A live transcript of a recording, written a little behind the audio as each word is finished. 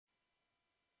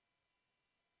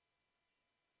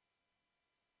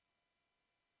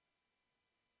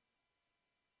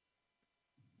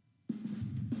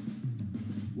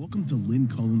Welcome to Lynn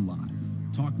Cullen Live,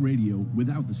 talk radio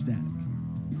without the static.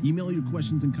 Email your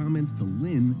questions and comments to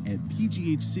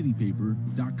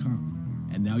lynn@pghcitypaper.com.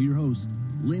 And now your host,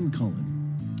 Lynn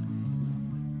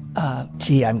Cullen.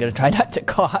 I'm going to try not to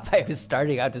cough. I was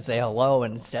starting out to say hello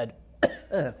and instead...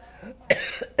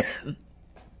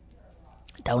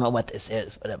 Don't know what this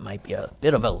is, but it might be a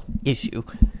bit of an issue.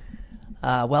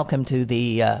 Welcome to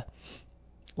the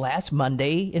last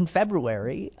Monday in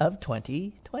February of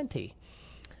 2020.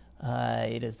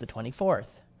 It is the 24th.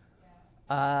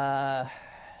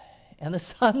 And the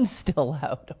sun's still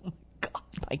out. Oh,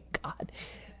 my God.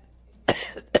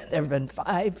 There have been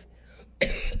 5...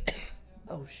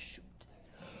 Oh, shoot.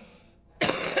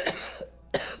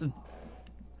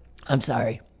 I'm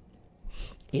sorry.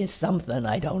 Is something,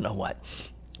 I don't know what.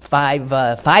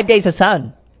 5 days of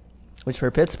sun, which for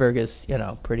Pittsburgh is,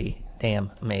 pretty damn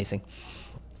amazing.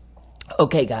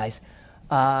 Okay, guys.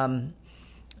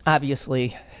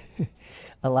 Obviously,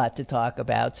 a lot to talk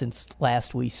about since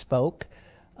last we spoke.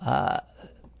 The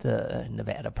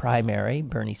Nevada primary,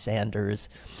 Bernie Sanders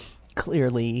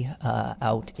clearly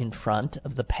out in front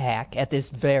of the pack at this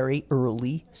very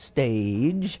early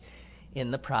stage in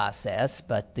the process,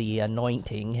 but the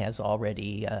anointing has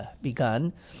already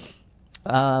begun.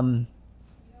 And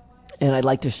I'd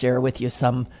like to share with you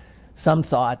some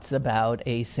thoughts about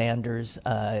a Sanders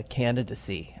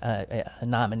candidacy, a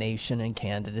nomination and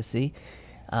candidacy.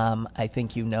 I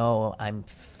think I'm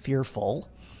fearful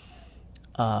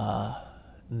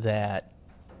that...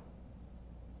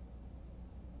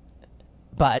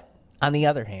 But, on the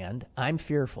other hand, I'm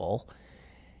fearful,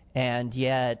 and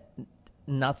yet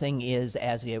nothing is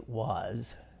as it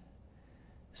was.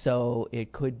 So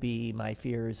it could be my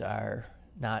fears are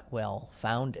not well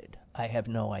founded. I have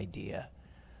no idea.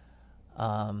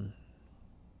 I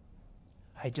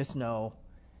just know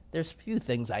there's a few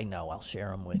things I know. I'll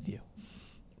share them with you.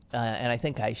 And I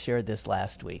think I shared this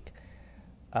last week.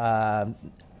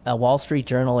 A Wall Street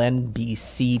Journal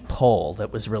NBC poll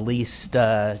that was released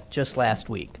just last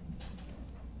week.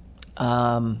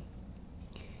 I'm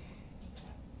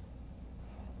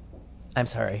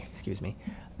sorry, excuse me.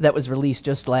 That was released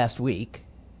just last week.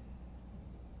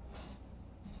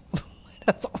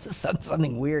 All of a sudden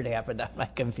something weird happened on my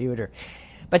computer.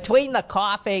 Between the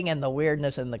coughing and the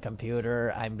weirdness in the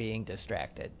computer, I'm being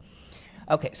distracted.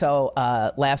 Okay, so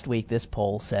last week this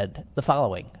poll said the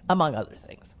following, among other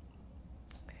things.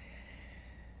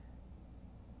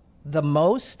 The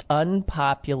most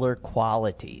unpopular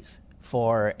qualities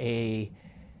for a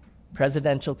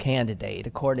presidential candidate,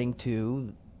 according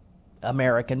to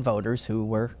American voters who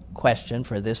were questioned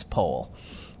for this poll.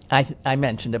 I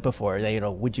mentioned it before.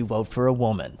 Would you vote for a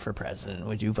woman for president?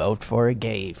 Would you vote for a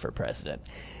gay for president?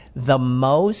 The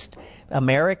most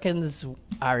Americans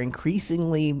are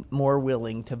increasingly more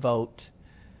willing to vote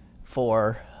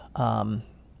for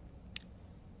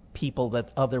people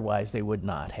that otherwise they would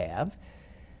not have.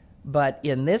 But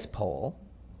in this poll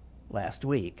last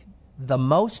week, the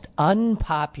most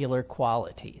unpopular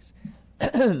qualities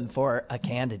for a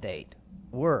candidate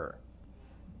were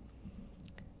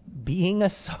being a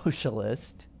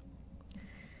socialist,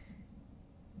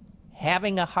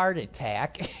 having a heart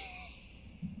attack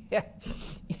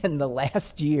in the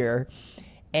last year,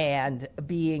 and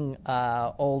being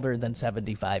older than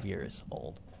 75 years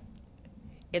old.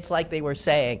 It's like they were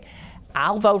saying,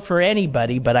 I'll vote for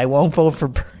anybody, but I won't vote for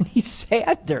Bernie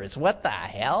Sanders. What the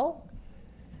hell?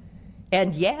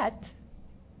 And yet,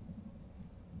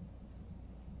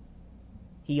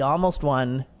 he almost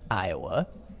won Iowa.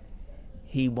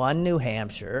 He won New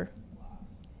Hampshire.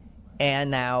 And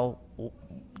now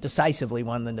decisively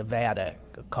won the Nevada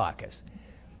caucus.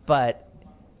 But,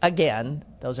 again,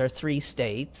 those are 3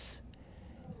 states.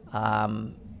 I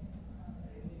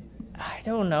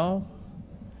don't know.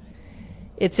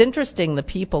 It's interesting the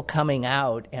people coming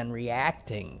out and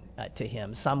reacting to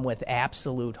him, some with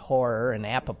absolute horror and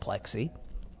apoplexy,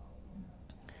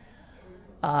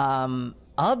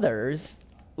 others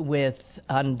with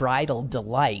unbridled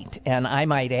delight. And I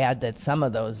might add that some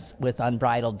of those with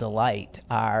unbridled delight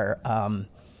are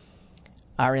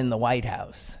in the White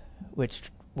House, which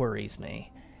worries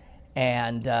me,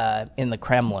 and in the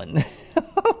Kremlin,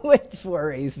 which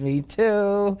worries me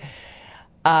too.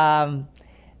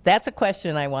 That's a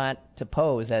question I want to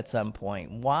pose at some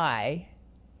point. Why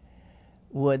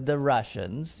would the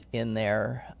Russians, in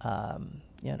their,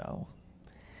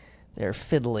 their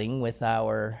fiddling with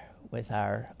our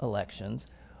elections,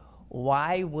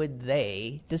 why would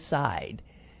they decide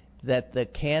that the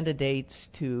candidates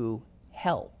to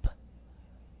help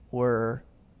were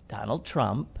Donald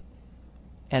Trump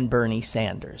and Bernie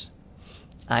Sanders?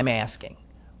 I'm asking,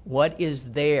 what is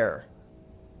their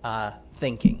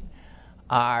thinking?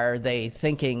 Are they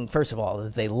thinking, first of all,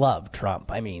 that they love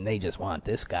Trump? I mean, they just want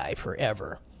this guy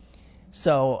forever.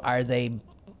 So are they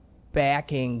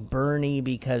backing Bernie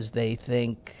because they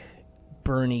think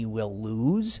Bernie will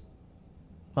lose,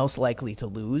 most likely to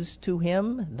lose to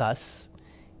him, thus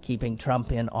keeping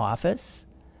Trump in office?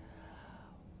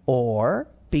 Or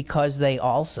because they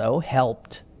also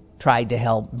tried to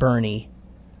help Bernie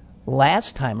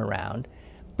last time around,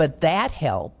 but that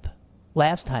help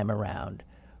last time around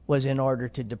was in order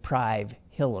to deprive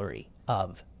Hillary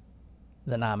of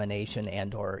the nomination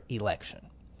and or election.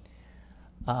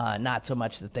 Not so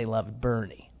much that they loved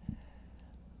Bernie.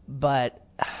 But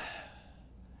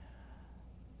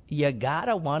you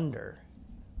gotta wonder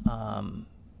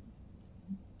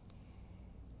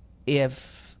if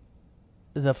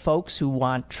the folks who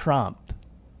want Trump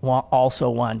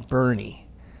also want Bernie,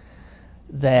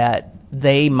 that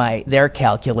their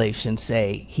calculations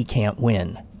say he can't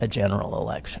win a general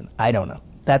election. I don't know.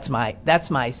 That's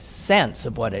my sense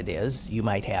of what it is. You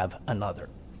might have another.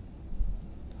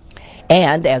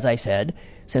 And as I said,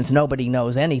 since nobody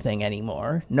knows anything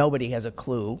anymore, nobody has a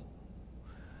clue.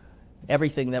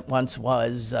 Everything that once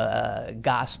was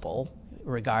gospel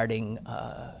regarding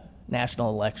national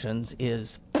elections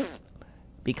is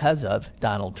because of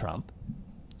Donald Trump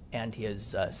and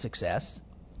his success.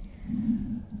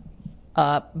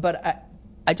 But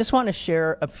I just want to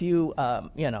share a few,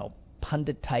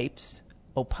 pundit types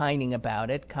opining about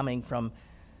it, coming from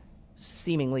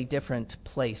seemingly different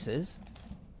places.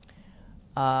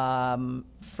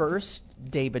 First,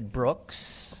 David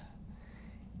Brooks,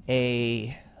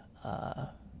 who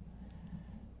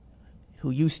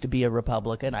used to be a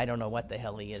Republican. I don't know what the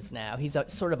hell he is now. He's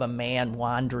sort of a man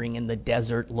wandering in the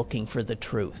desert looking for the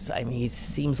truth. I mean,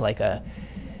 he seems like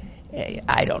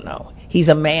I don't know. He's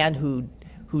a man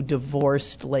who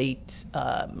divorced late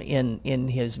in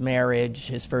his marriage,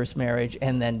 his first marriage,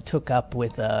 and then took up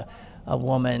with a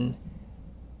woman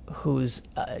who's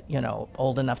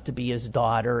old enough to be his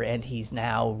daughter, and he's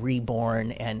now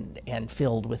reborn and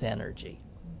filled with energy.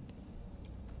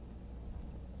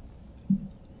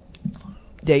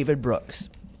 David Brooks.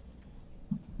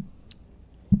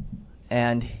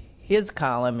 And his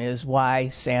column is why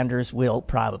Sanders will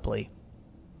probably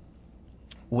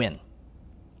win.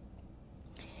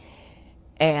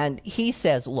 And he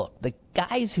says, look, the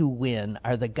guys who win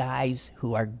are the guys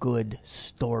who are good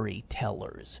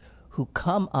storytellers, who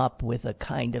come up with a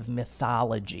kind of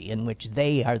mythology in which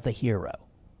they are the hero.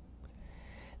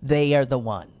 They are the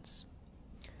ones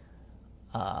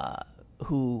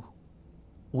who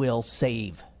will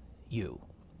save you.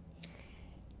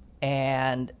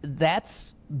 And that's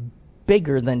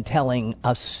bigger than telling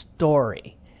a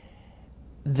story.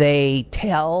 They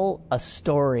tell a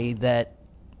story that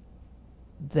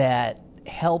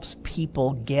helps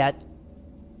people get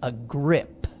a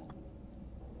grip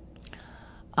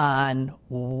on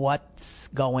what's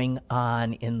going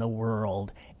on in the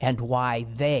world and why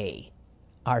they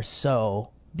are so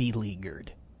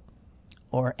beleaguered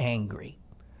or angry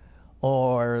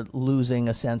or losing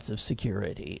a sense of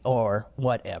security or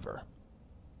whatever.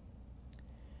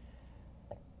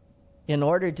 In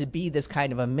order to be this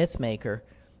kind of a myth maker,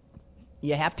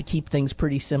 you have to keep things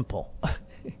pretty simple.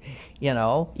 You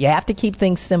have to keep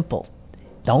things simple.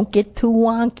 Don't get too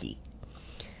wonky.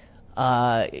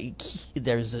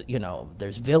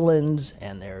 There's villains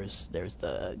and there's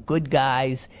the good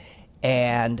guys,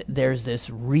 and there's this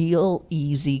real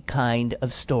easy kind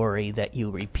of story that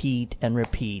you repeat and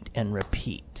repeat and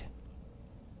repeat.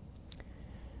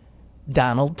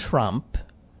 Donald Trump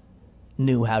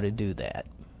knew how to do that.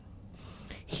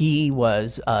 He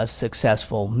was a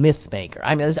successful myth maker.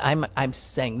 I mean, I'm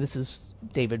saying this is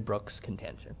David Brooks'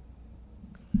 contention.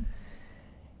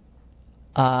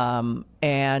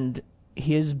 And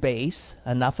his base,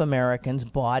 enough Americans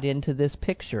bought into this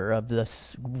picture of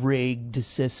this rigged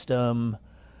system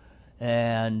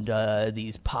and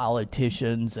these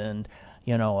politicians and,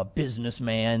 a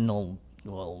businessman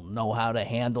will know how to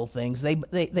handle things.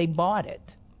 They bought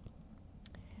it.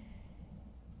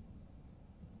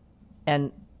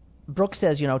 And Brooks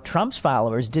says, Trump's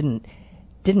followers didn't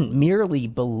merely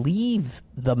believe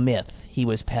the myth he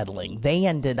was peddling. They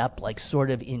ended up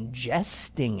sort of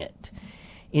ingesting it,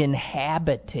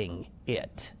 inhabiting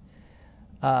it.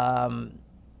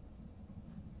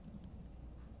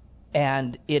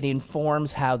 And it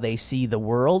informs how they see the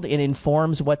world. It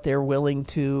informs what they're willing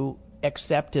to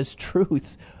accept as truth,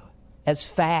 as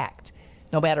fact,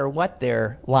 no matter what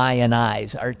their lion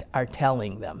eyes are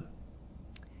telling them.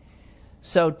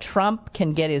 So Trump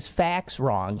can get his facts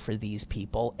wrong for these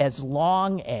people as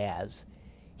long as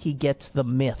he gets the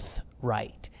myth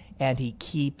right. and he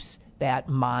keeps that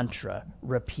mantra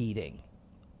repeating.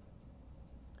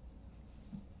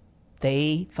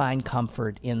 They find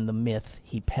comfort in the myth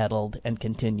he peddled and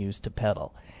continues to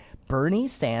peddle. Bernie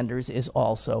Sanders is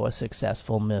also a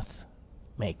successful myth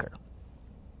maker.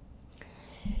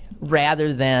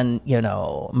 Rather than,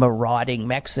 marauding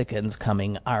Mexicans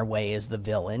coming our way as the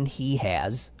villain, he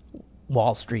has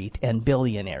Wall Street and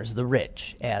billionaires, the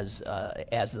rich, as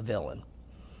the villain.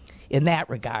 In that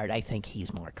regard, I think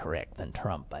he's more correct than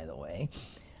Trump, by the way.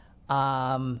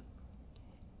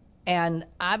 And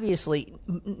obviously,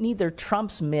 neither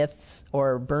Trump's myths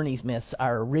or Bernie's myths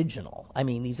are original. I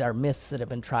mean, these are myths that have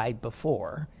been tried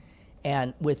before,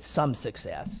 and with some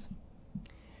success.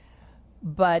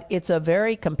 But it's a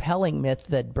very compelling myth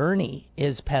that Bernie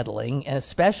is peddling, and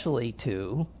especially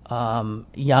to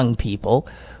young people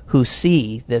who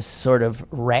see this sort of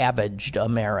ravaged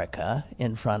America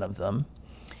in front of them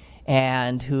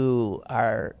and who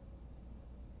are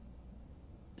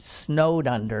snowed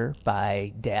under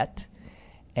by debt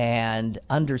and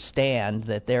understand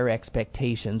that their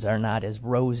expectations are not as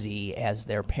rosy as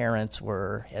their parents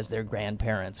were, as their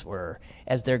grandparents were,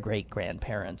 as their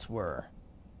great-grandparents were.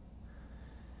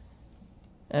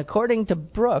 According to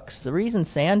Brooks, the reason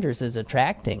Sanders is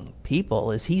attracting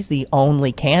people is he's the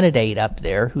only candidate up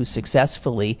there who's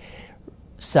successfully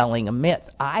selling a myth.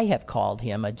 I have called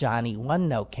him a Johnny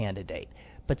One-Note candidate.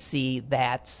 But see,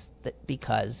 that's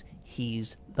because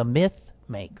he's the myth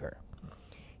maker.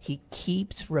 He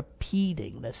keeps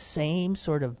repeating the same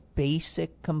sort of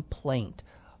basic complaint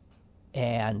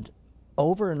and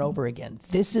over again.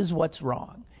 This is what's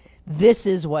wrong. This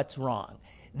is what's wrong.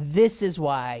 This is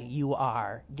why you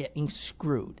are getting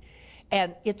screwed.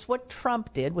 And it's what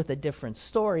Trump did with a different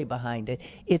story behind it.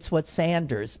 It's what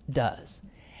Sanders does.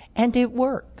 And it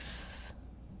works.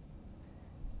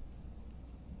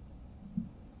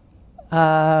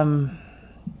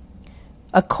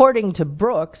 According to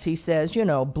Brooks, he says,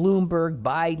 Bloomberg,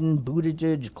 Biden,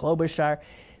 Buttigieg, Klobuchar,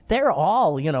 they're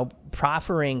all,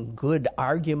 proffering good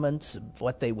arguments of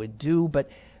what they would do, but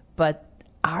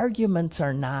arguments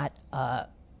are not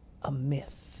a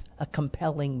myth, a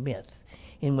compelling myth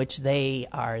in which they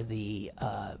are the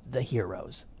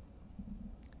heroes.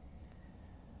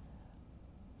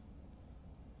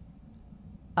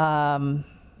 And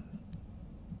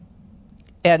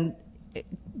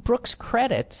Brooks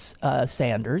credits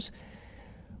Sanders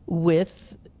with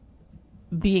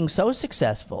being so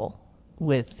successful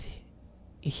with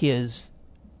his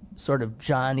sort of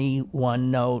Johnny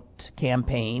One-Note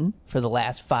campaign for the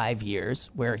last 5 years,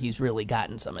 where he's really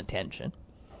gotten some attention,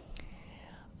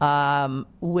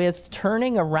 with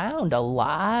turning around a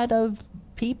lot of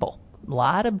people, a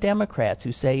lot of Democrats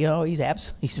who say,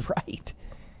 he's right.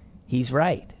 He's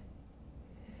right.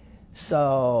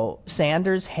 So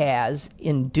Sanders has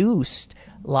induced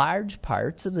large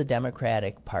parts of the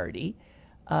Democratic Party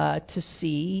to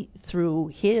see through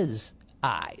his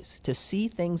eyes, to see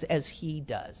things as he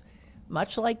does,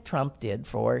 much like Trump did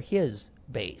for his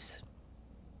base.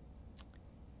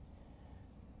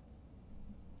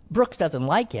 Brooks doesn't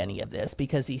like any of this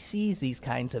because he sees these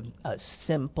kinds of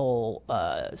simple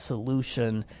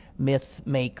solution, myth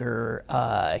maker,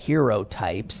 hero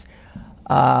types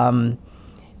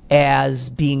as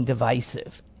being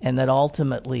divisive, and that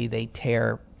ultimately they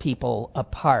tear people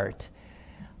apart.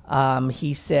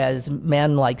 He says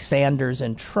men like Sanders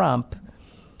and Trump,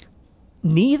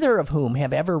 neither of whom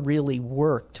have ever really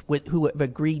worked with, who have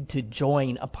agreed to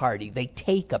join a party. They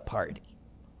take a party.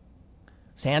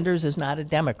 Sanders is not a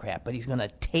Democrat, but he's going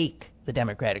to take the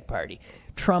Democratic Party.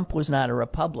 Trump was not a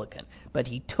Republican, but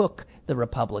he took the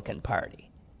Republican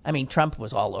Party. I mean, Trump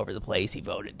was all over the place. He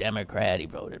voted Democrat, he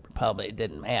voted Republican. It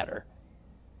didn't matter.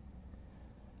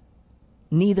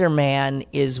 Neither man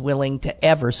is willing to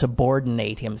ever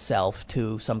subordinate himself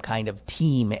to some kind of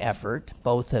team effort.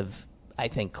 Both have, I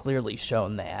think, clearly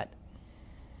shown that.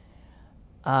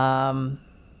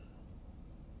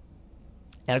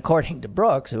 And according to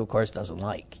Brooks, who of course doesn't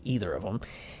like either of them,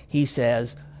 he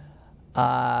says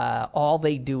all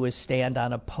they do is stand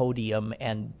on a podium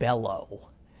and bellow.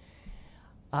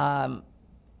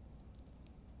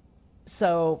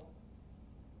 So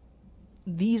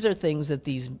these are things that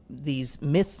these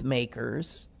myth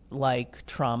makers like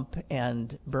Trump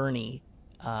and Bernie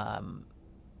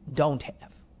don't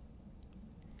have.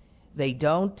 They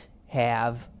don't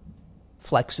have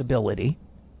flexibility.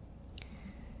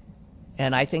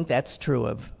 And I think that's true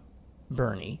of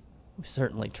Bernie,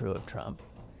 certainly true of Trump.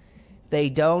 They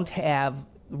don't have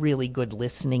really good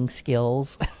listening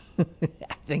skills.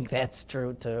 I think that's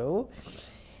true too.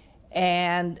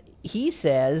 And he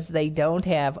says they don't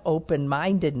have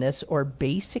open-mindedness or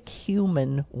basic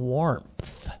human warmth.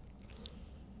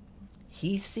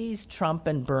 He sees Trump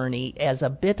and Bernie as a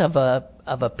bit of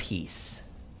a piece.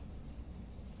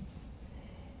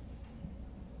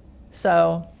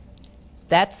 So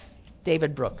that's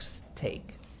David Brooks'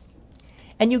 take.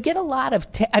 And you get a lot of,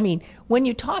 when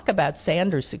you talk about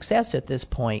Sanders' success at this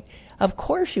point, of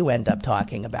course you end up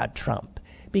talking about Trump.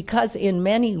 Because in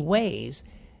many ways,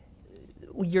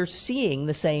 you're seeing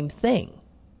the same thing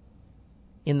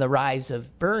in the rise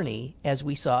of Bernie as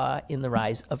we saw in the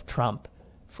rise of Trump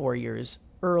 4 years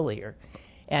earlier.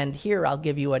 And here I'll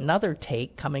give you another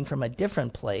take coming from a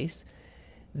different place.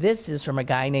 This is from a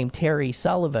guy named Terry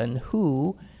Sullivan,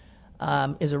 who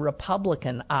is a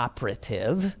Republican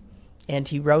operative, and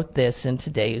he wrote this in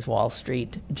today's Wall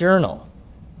Street Journal.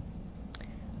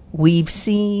 We've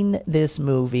seen this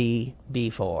movie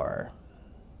before.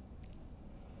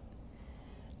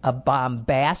 A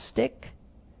bombastic,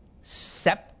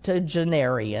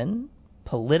 septuagenarian,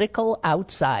 political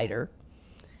outsider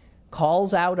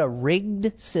calls out a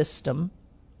rigged system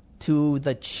to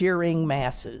the cheering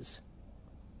masses.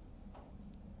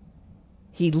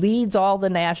 He leads all the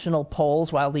national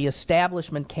polls while the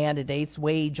establishment candidates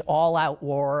wage all-out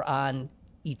war on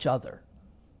each other.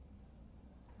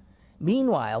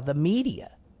 Meanwhile, the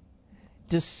media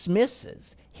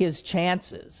dismisses his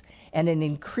chances, and an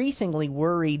increasingly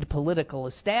worried political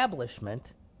establishment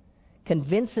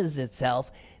convinces itself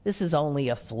this is only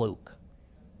a fluke.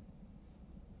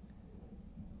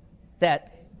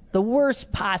 That the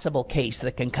worst possible case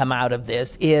that can come out of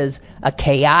this is a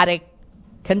chaotic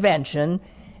convention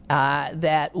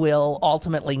that will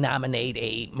ultimately nominate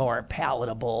a more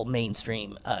palatable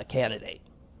mainstream candidate.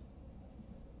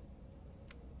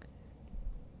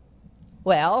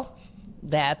 Well,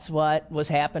 that's what was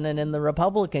happening in the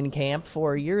Republican camp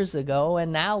 4 years ago,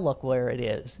 and now look where it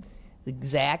is. The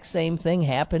exact same thing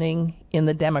happening in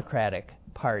the Democratic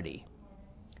Party.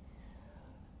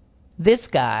 This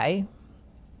guy,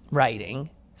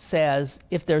 writing, says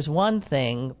if there's one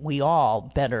thing we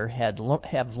all better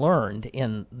have learned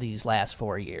in these last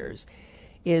 4 years,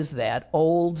 is that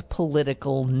old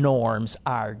political norms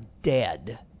are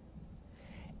dead.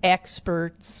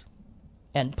 Experts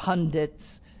and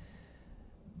pundits,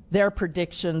 their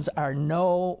predictions are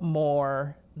no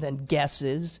more than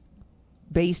guesses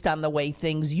based on the way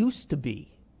things used to be.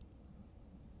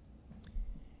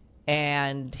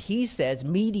 And he says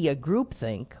media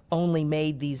groupthink only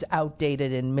made these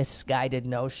outdated and misguided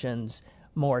notions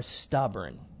more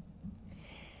stubborn.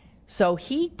 So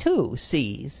he too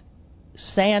sees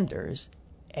Sanders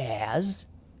as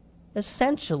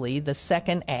essentially the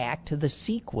second act, the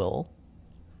sequel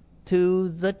to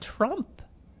the Trump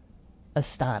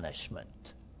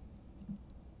astonishment.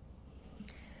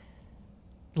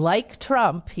 Like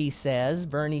Trump, he says,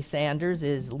 Bernie Sanders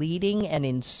is leading an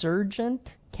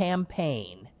insurgent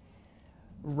campaign,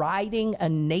 riding a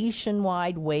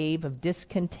nationwide wave of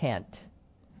discontent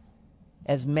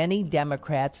as many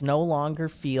Democrats no longer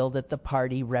feel that the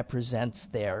party represents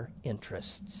their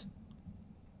interests.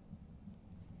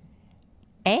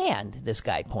 And, this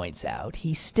guy points out,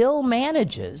 he still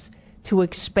manages to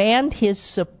expand his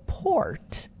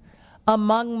support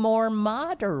among more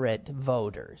moderate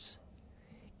voters,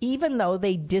 even though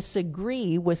they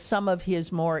disagree with some of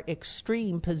his more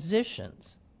extreme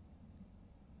positions.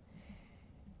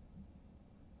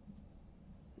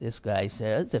 This guy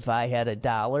says, if I had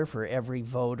 $1 for every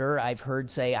voter I've heard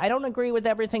say, I don't agree with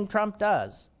everything Trump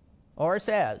does or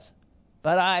says,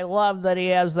 but I love that he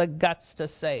has the guts to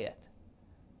say it.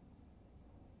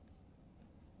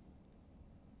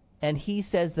 And he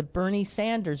says that Bernie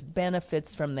Sanders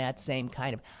benefits from that same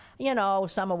kind of,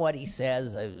 some of what he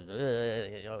says,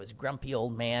 his grumpy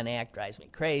old man act drives me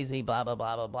crazy, blah, blah,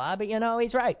 blah, blah, blah. But,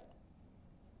 he's right.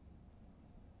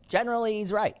 Generally,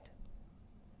 he's right.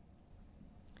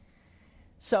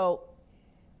 So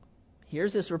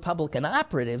here's this Republican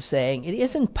operative saying it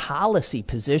isn't policy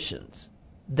positions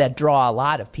that draw a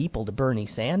lot of people to Bernie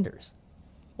Sanders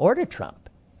or to Trump.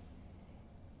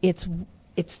 It's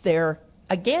their...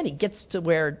 Again, he gets to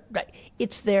where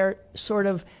it's their sort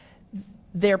of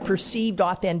their perceived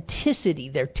authenticity.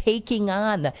 They're taking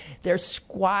on, they're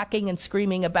squawking and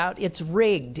screaming about it's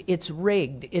rigged, it's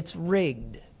rigged, it's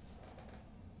rigged.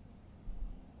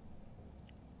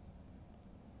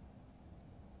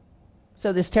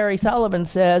 So this Terry Sullivan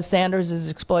says Sanders is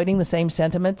exploiting the same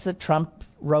sentiments that Trump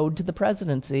rode to the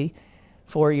presidency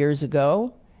 4 years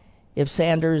ago. If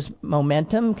Sanders'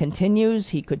 momentum continues,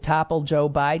 he could topple Joe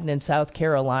Biden in South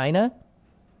Carolina,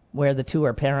 where the two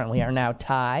apparently are now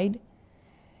tied.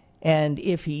 And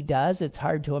if he does, it's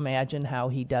hard to imagine how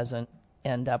he doesn't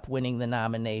end up winning the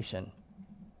nomination.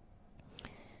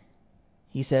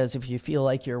 He says, if you feel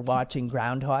like you're watching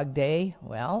Groundhog Day,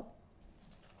 well,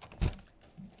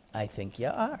 I think you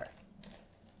are.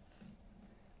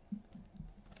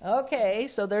 Okay,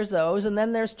 so there's those. And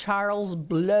then there's Charles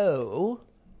Blow,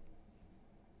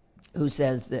 who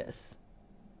says this.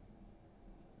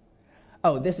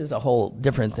 Oh, this is a whole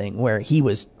different thing where he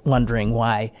was wondering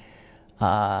why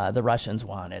the Russians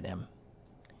wanted him.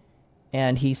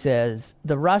 And he says,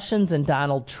 the Russians and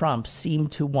Donald Trump seem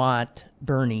to want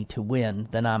Bernie to win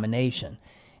the nomination,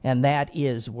 and that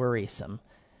is worrisome.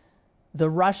 The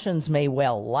Russians may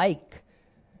well like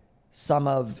some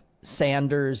of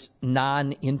Sanders'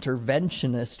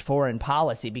 non-interventionist foreign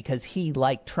policy because he,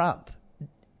 like Trump,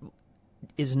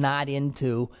 is not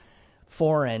into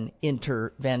foreign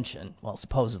intervention. Well,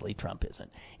 supposedly Trump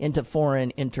isn't. Into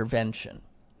foreign intervention.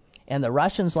 And the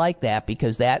Russians like that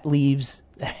because that leaves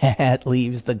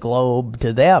the globe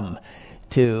to them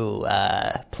to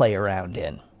play around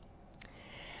in.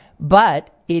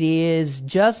 But it is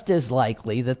just as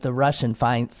likely that the Russians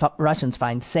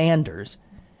find Sanders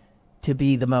to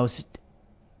be the most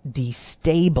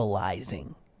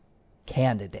destabilizing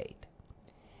candidate.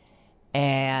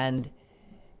 And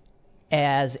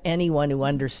as anyone who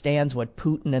understands what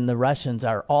Putin and the Russians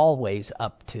are always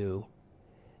up to,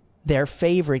 their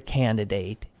favorite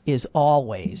candidate is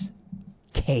always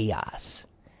chaos.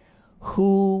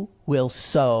 Who will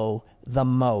sow the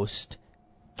most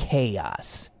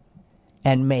chaos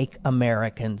and make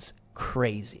Americans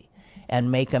crazy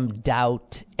and make them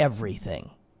doubt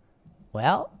everything?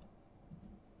 Well,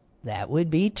 that would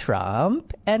be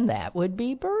Trump and that would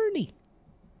be Bernie.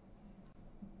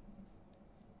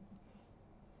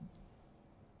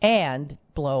 And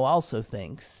Blow also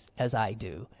thinks, as I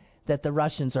do, that the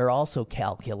Russians are also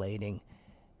calculating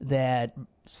that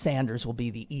Sanders will be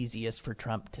the easiest for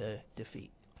Trump to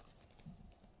defeat.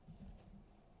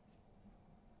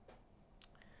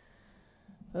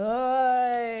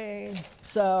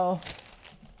 So,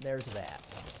 there's that.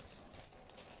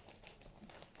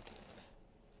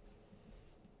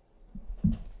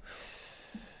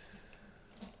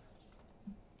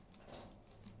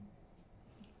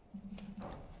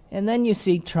 And then you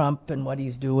see Trump and what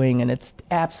he's doing, and it's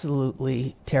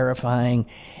absolutely terrifying.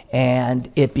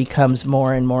 And it becomes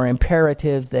more and more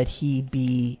imperative that he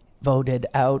be voted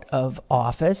out of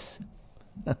office.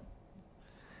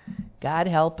 God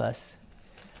help us.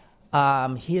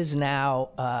 He is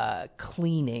now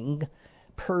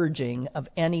purging of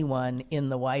anyone in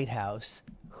the White House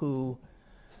who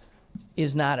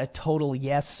is not a total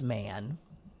yes man.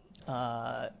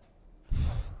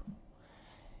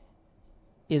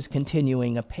 Is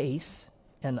continuing apace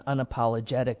and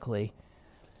unapologetically.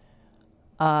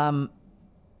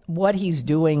 What he's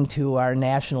doing to our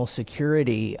national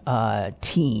security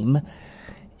team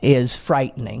is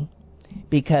frightening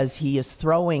because he is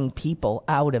throwing people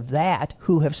out of that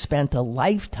who have spent a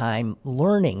lifetime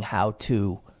learning how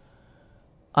to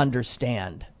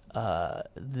understand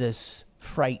this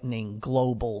frightening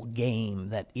global game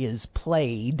that is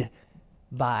played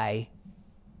by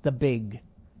the big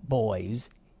boys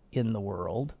in the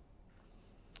world.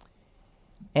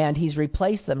 And he's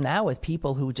replaced them now with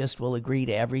people who just will agree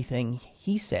to everything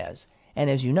he says. And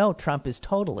as you know, Trump is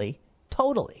totally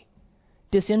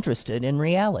disinterested in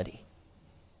reality.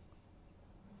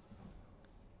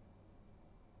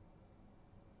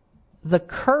 The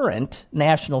current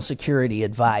national security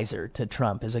advisor to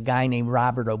Trump is a guy named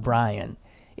Robert O'Brien.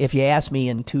 If you ask me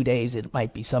in 2 days, it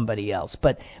might be somebody else.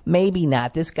 But maybe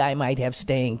not. This guy might have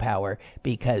staying power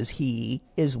because he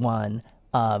is one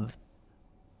of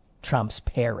Trump's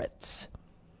parrots.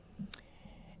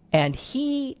 And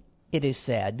he, it is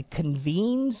said,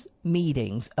 convenes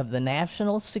meetings of the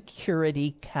National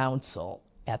Security Council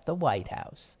at the White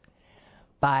House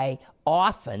by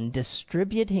often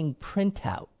distributing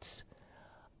printouts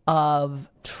of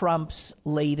Trump's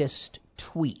latest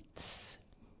tweets.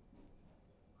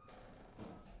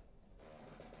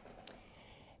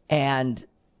 And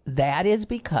that is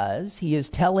because he is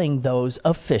telling those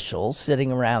officials sitting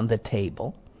around the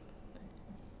table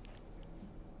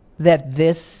that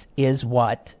this is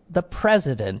what the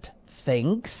president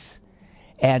thinks,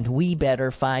 and we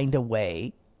better find a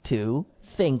way to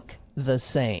think the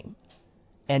same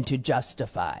and to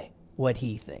justify what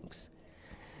he thinks.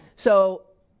 So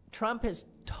Trump has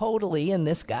totally, and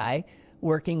this guy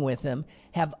working with him,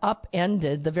 have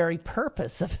upended the very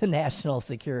purpose of the National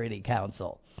Security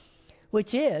Council,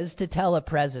 which is to tell a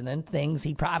president things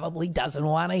he probably doesn't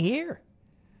want to hear.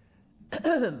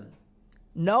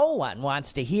 No one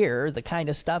wants to hear the kind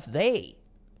of stuff they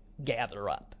gather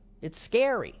up. It's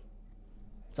scary.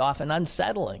 It's often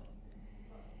unsettling.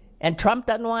 And Trump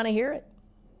doesn't want to hear it.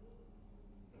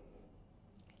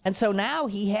 And so now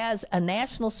he has a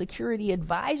national security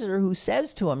advisor who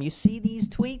says to him, you see these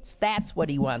tweets? That's what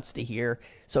he wants to hear.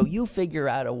 So you figure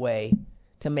out a way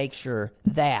to make sure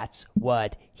that's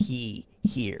what he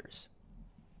hears.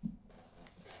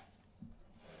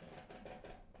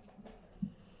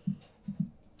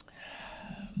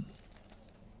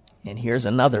 And here's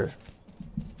another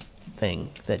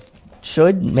thing that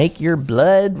should make your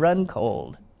blood run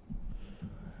cold.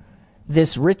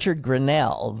 This Richard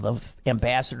Grenell, the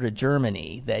ambassador to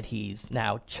Germany that he's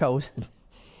now chosen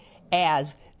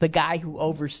as the guy who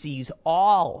oversees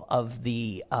all of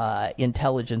the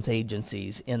intelligence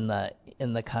agencies in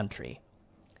the country,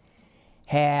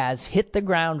 has hit the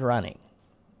ground running.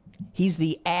 He's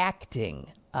the acting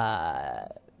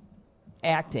head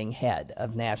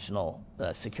of national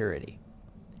security.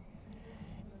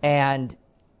 And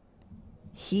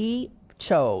he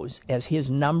chose as his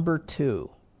number 2,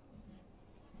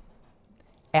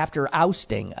 after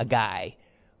ousting a guy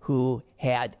who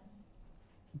had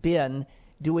been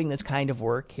doing this kind of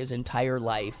work his entire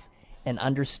life and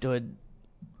understood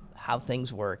how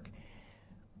things work,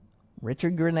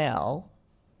 Richard Grenell,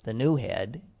 the new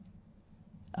head,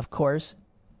 of course,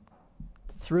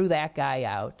 threw that guy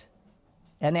out,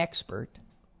 an expert,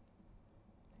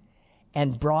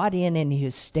 and brought in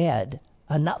his stead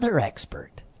another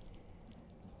expert.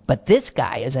 But this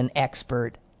guy is an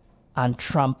expert on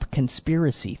Trump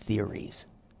conspiracy theories.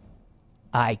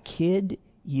 I kid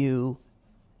you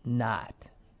not.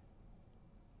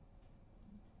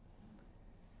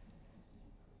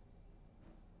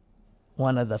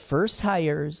 One of the first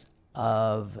hires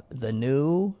of the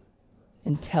new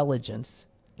intelligence,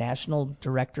 National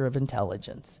Director of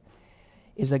Intelligence,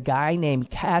 is a guy named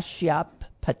Kashyap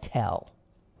Patel.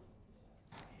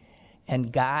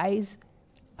 And guys,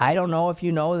 I don't know if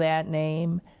you know that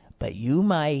name, but you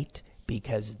might,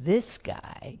 because this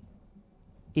guy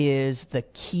is the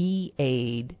key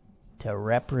aide to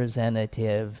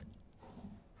Representative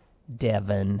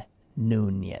Devin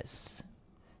Nunes.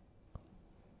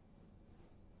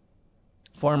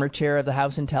 Former chair of the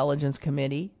House Intelligence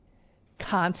Committee,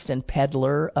 constant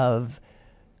peddler of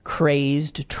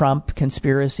crazed Trump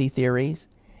conspiracy theories.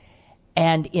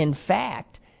 And in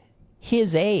fact,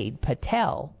 his aide,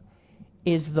 Patel,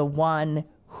 is the one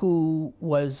who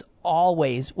was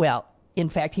always, well, in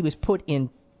fact, he was put in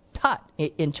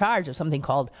charge of something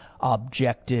called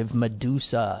Objective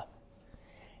Medusa.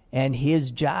 And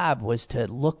his job was to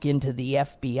look into the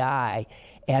FBI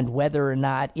and whether or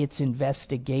not its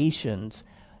investigations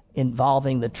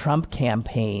involving the Trump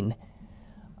campaign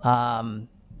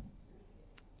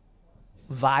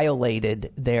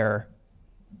violated the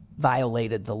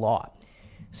law.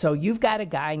 So you've got a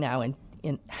guy now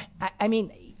I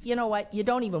mean, you know what? You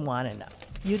don't even want to know.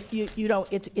 You don't.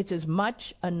 It's as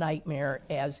much a nightmare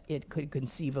as it could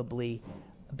conceivably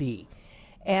be.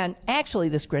 And actually,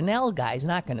 this Grenell guy is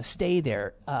not going to stay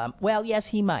there. Well, yes,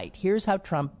 he might. Here's how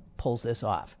Trump pulls this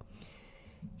off.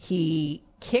 He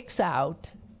kicks out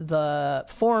the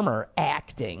former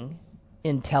acting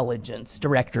intelligence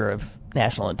director of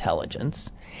national intelligence,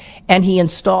 and he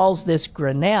installs this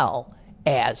Grenell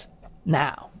as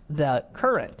now the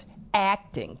current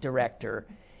acting director.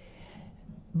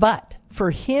 But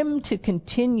for him to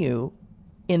continue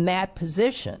in that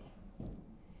position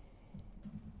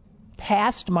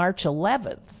past March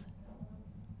 11th,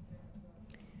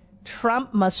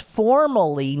 Trump must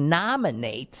formally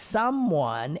nominate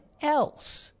someone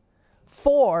else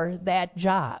for that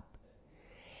job.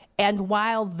 And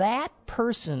while that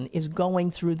person is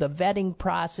going through the vetting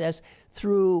process,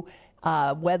 through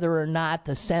whether or not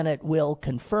the Senate will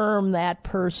confirm that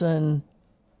person,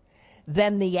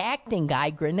 then the acting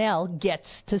guy, Grenell,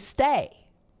 gets to stay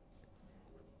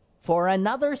for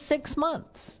another 6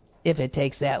 months, if it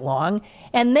takes that long.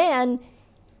 And then,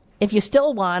 if you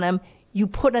still want him, you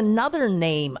put another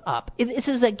name up.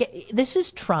 This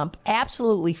is Trump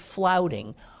absolutely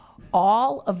flouting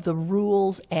all of the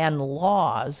rules and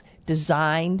laws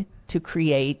designed to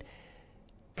create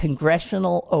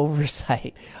congressional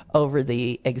oversight over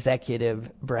the executive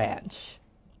branch.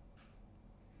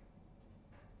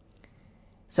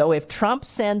 So if Trump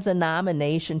sends a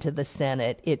nomination to the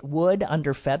Senate, it would,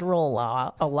 under federal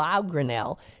law, allow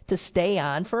Grenell to stay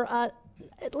on for at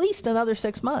least another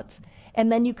 6 months. And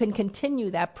then you can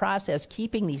continue that process,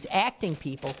 keeping these acting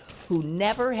people who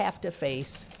never have to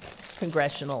face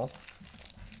congressional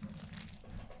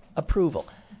approval.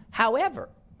 However,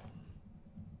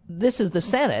 this is the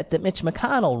Senate that Mitch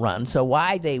McConnell runs, so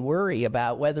why they worry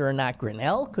about whether or not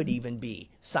Grinnell could even be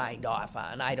signed off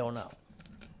on, I don't know.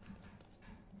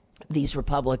 These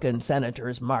Republican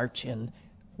senators march in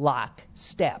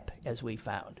lockstep, as we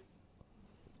found.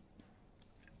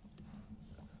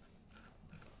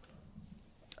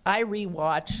 I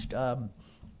rewatched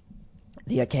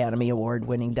the Academy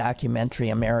Award-winning documentary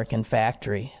American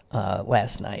Factory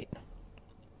last night.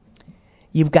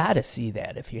 You've got to see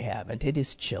that if you haven't. It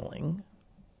is chilling.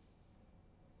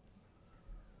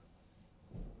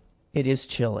 It is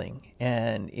chilling,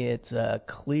 and it's a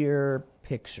clear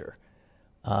picture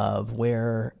of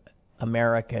where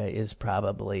America is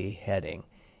probably heading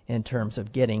in terms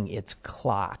of getting its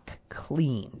clock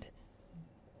cleaned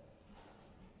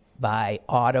by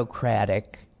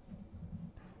autocratic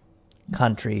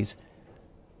countries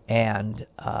and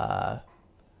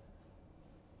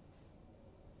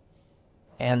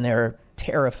their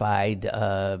terrified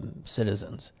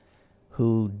citizens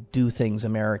who do things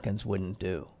Americans wouldn't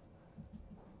do,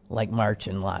 like march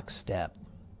in lockstep.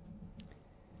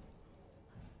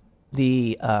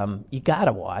 You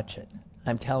gotta watch it.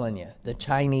 I'm telling you, the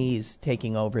Chinese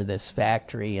taking over this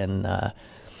factory in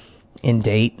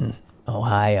Dayton,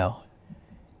 Ohio,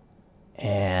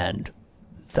 and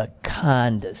the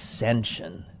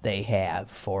condescension they have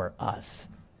for us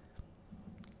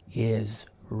is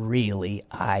really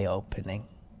eye-opening.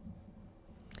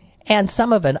 And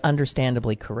some of it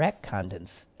understandably correct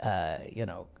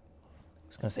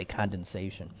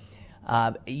condensation.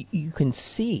 You can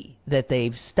see that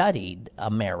they've studied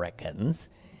Americans,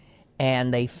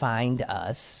 and they find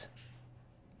us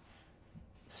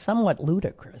somewhat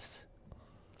ludicrous.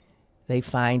 They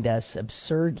find us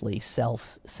absurdly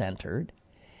self-centered,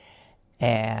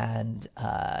 and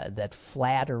that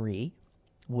flattery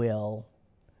will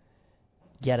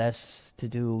get us to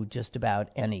do just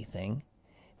about anything.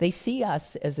 They see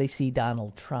us as they see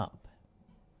Donald Trump,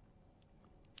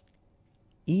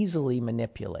 easily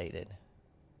manipulated.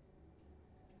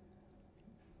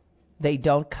 They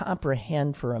don't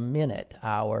comprehend for a minute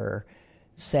our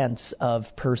sense of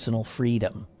personal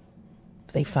freedom.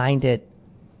 They find it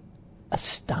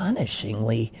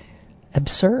astonishingly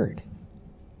absurd.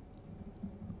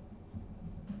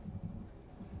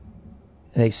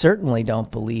 They certainly don't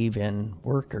believe in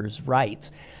workers' rights.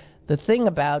 The thing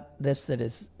about this that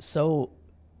is so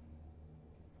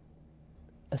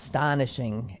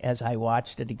astonishing as I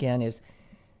watched it again is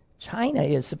China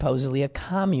is supposedly a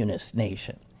communist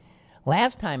nation.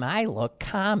 Last time I looked,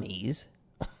 commies,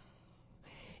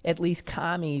 at least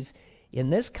commies in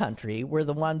this country, were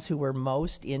the ones who were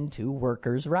most into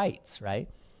workers' rights, right?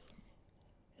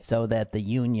 So that the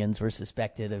unions were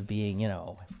suspected of being,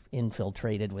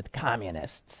 infiltrated with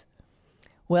communists.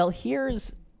 Well,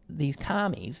 here's these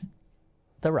commies,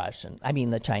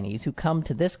 the Chinese, who come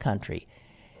to this country,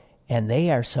 and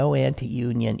they are so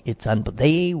anti-union,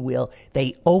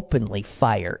 they openly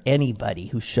fire anybody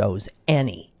who shows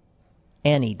any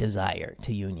desire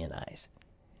to unionize.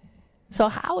 So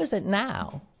how is it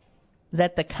now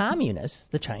that the communists,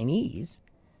 the Chinese,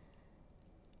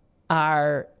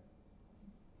 are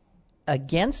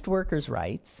against workers'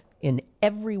 rights in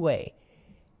every way,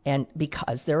 and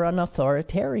because they're an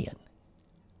authoritarian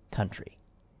country?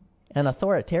 And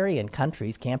authoritarian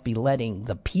countries can't be letting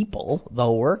the people,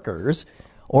 the workers,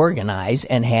 organize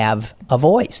and have a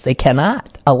voice. They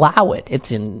cannot allow it.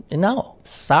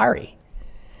 Sorry.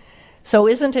 So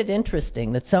isn't it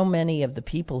interesting that so many of the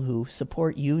people who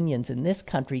support unions in this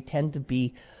country tend to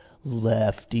be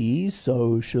lefty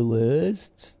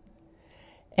socialists?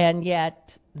 And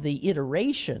yet the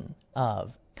iteration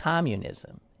of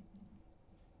communism,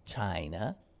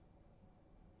 China,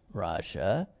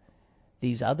 Russia,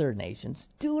 these other nations,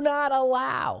 do not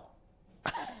allow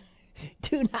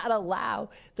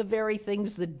the very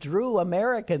things that drew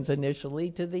Americans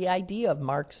initially to the idea of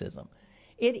Marxism.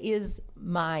 It is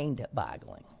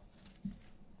mind-boggling.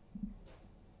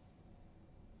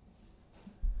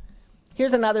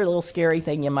 Here's another little scary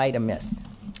thing you might have missed.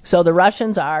 So the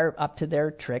Russians are up to their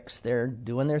tricks. They're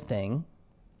doing their thing.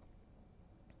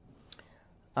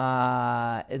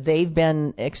 They've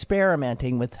been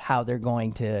experimenting with how they're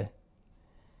going to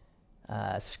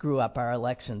screw up our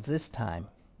elections this time.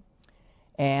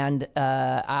 And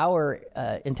our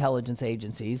intelligence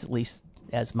agencies, at least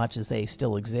as much as they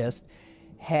still exist,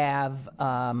 have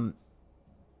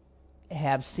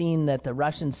seen that the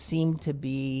Russians seem to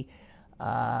be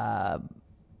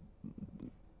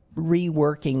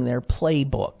reworking their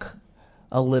playbook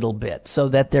a little bit, so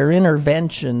that their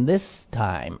intervention this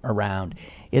time around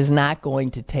is not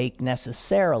going to take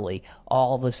necessarily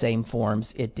all the same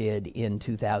forms it did in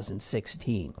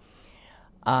 2016.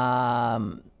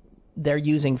 They're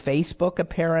using Facebook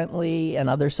apparently and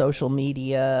other social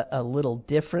media a little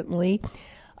differently.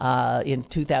 In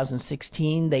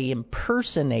 2016, they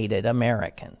impersonated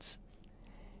Americans,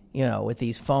 with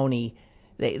these phony.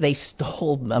 They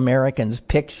stole Americans'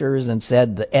 pictures and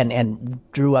said and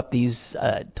drew up these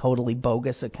totally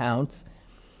bogus accounts.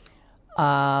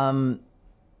 That's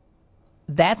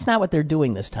not what they're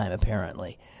doing this time,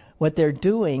 apparently. What they're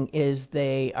doing is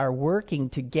they are working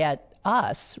to get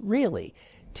us, really,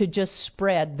 to just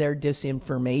spread their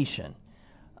disinformation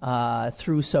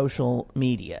through social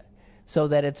media, so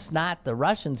that it's not the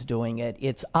Russians doing it,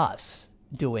 it's us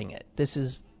doing it. This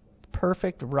is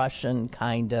perfect Russian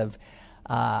kind of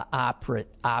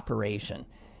operation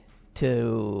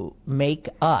to make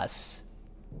us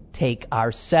take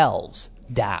ourselves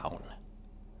down.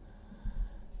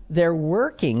 They're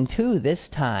working, too, this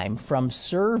time from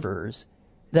servers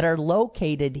that are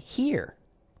located here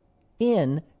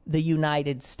in the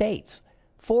United States.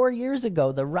 4 years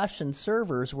ago, the Russian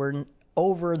servers were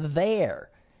over there.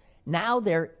 Now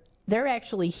they're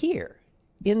actually here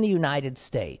in the United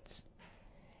States.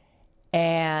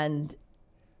 And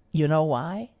you know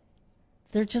why?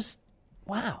 They're just,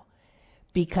 wow.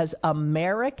 Because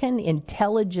American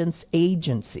intelligence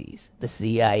agencies, the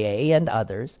CIA and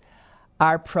others,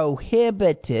 are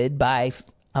prohibited by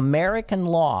American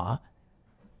law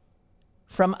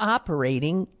from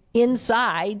operating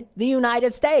inside the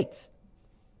United States.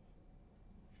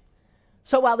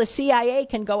 So while the CIA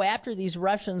can go after these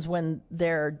Russians when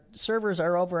their servers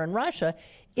are over in Russia,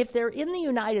 if they're in the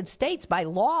United States, by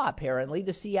law apparently,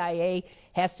 the CIA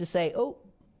has to say, oh,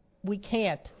 we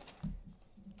can't.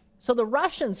 So the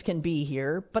Russians can be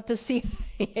here, but the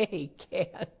CIA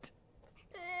can't.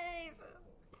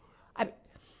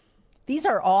 These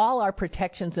are all our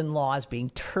protections and laws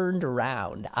being turned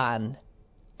around on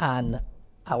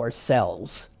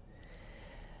ourselves.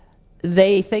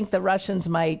 They think the Russians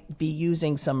might be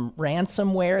using some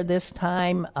ransomware this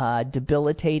time,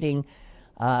 debilitating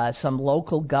some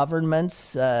local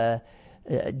governments,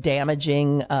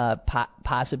 damaging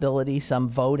possibly some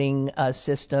voting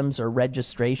systems or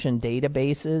registration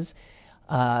databases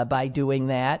by doing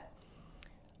that.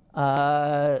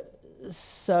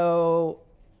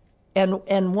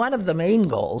 And one of the main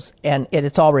goals, and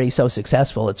it's already so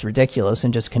successful, it's ridiculous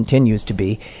and just continues to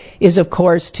be, is of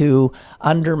course to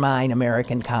undermine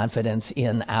American confidence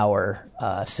in our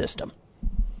system.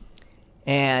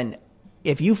 And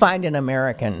if you find an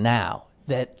American now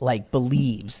that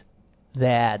believes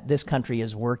that this country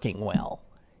is working well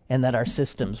and that our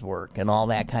systems work and all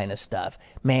that kind of stuff,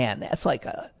 man, that's like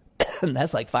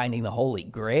that's like finding the Holy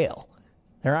Grail.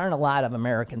 There aren't a lot of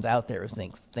Americans out there who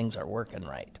think things are working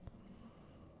right.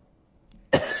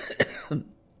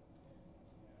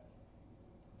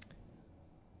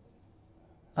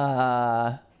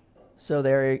 So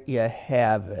there you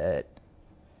have it.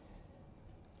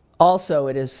 Also,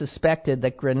 it is suspected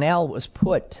that Grinnell was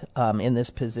put in this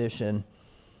position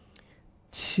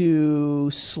to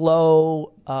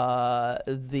slow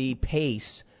the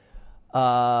pace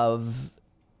of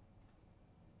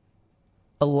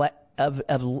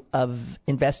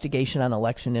investigation on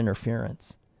election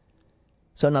interference.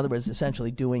 So in other words,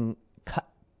 essentially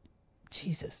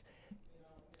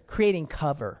creating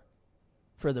cover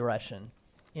for the Russian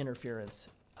interference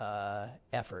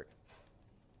effort.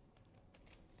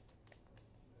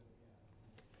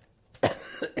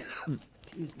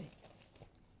 Excuse me.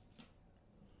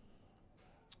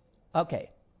 Okay,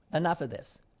 enough of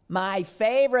this. My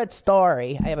favorite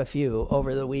story, I have a few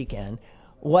over the weekend,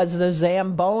 was the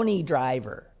Zamboni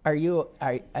driver. Are you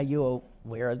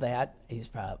aware of that?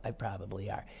 I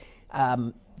probably are.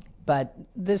 But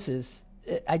this is,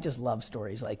 I just love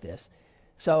stories like this.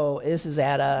 So this is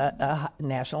at a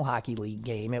National Hockey League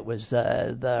game. It was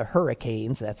the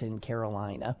Hurricanes, that's in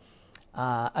Carolina,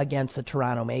 against the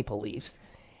Toronto Maple Leafs.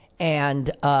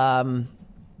 And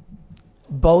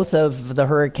both of the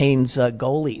Hurricanes'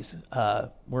 goalies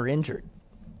were injured.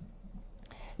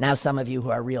 Now, some of you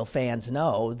who are real fans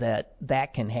know that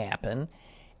that can happen,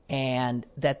 and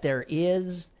that there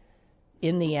is,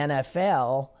 in the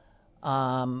NFL,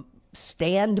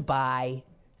 standby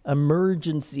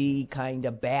emergency kind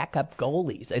of backup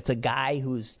goalies. It's a guy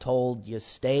who's told you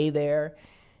stay there.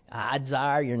 Odds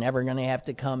are you're never going to have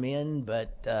to come in, but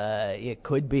it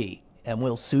could be. And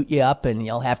we'll suit you up and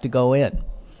you'll have to go in.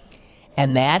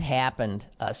 And that happened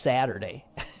Saturday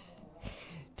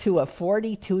to a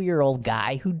 42-year-old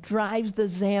guy who drives the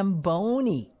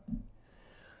Zamboni.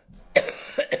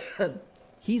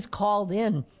 He's called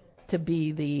in to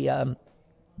be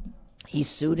he's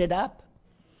suited up.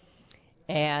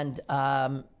 And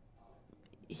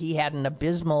he had an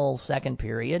abysmal second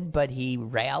period, but he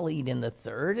rallied in the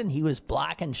third, and he was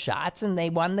blocking shots, and they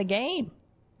won the game.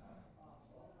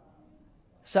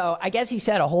 So I guess he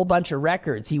set a whole bunch of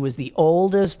records. He was the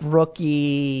oldest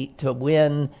rookie to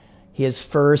win his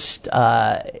first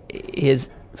something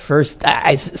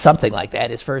like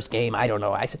that, his first game. I don't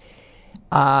know.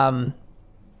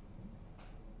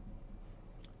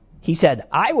 He said,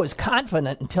 I was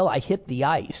confident until I hit the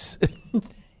ice.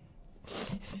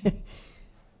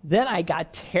 Then I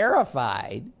got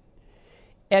terrified.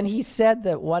 And he said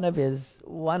that one of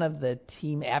the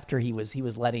team, after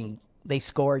they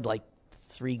scored like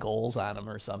 3 goals on him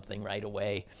or something right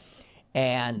away.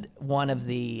 And one of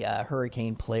the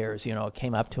Hurricane players,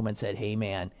 came up to him and said, hey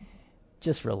man,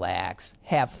 just relax,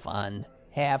 have fun.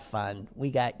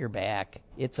 We got your back.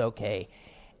 It's okay.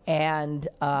 And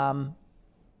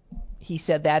he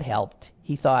said that helped.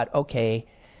 He thought, okay,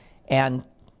 and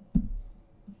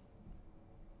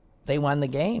they won the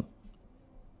game.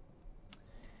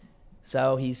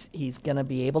 So he's going to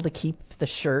be able to keep the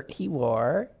shirt he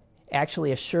wore.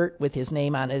 Actually, a shirt with his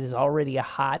name on it is already a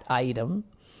hot item.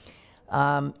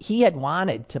 He had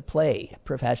wanted to play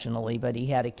professionally, but he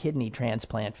had a kidney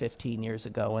transplant 15 years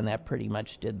ago, and that pretty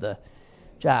much did the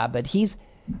job. But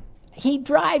he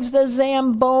drives the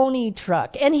Zamboni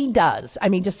truck, and he does. I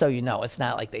mean, just so you know, it's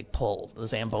not like they pulled the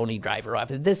Zamboni driver off.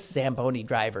 This Zamboni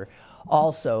driver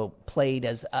also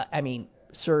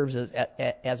serves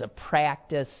as a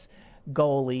practice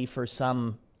goalie for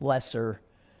some lesser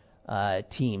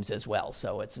teams as well.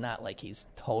 So it's not like he's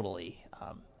totally,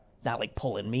 not like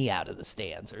pulling me out of the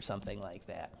stands or something like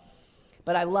that.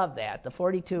 But I love that. The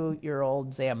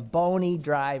 42-year-old Zamboni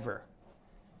driver.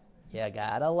 You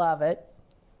gotta love it.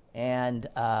 And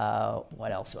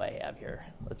what else do I have here?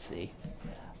 Let's see.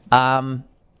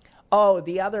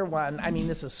 The other one,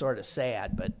 this is sort of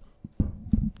sad, but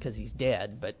because he's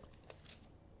dead, but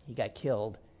he got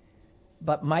killed.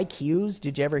 But Mike Hughes,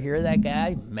 did you ever hear that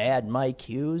guy? Mad Mike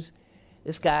Hughes.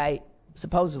 This guy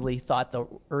supposedly thought the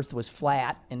Earth was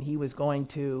flat, and he was going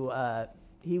to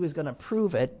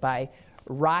prove it by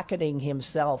rocketing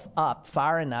himself up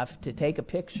far enough to take a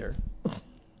picture.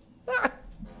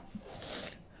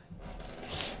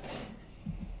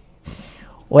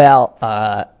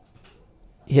 Well,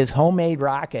 his homemade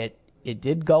rocket, it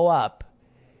did go up,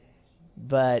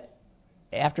 but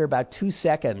after about 2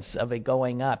 seconds of it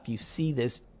going up, you see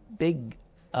this big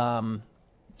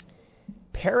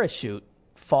parachute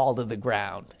fall to the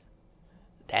ground.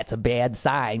 That's a bad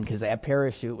sign, because that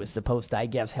parachute was supposed to, I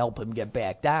guess, help him get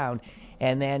back down.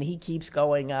 And then he keeps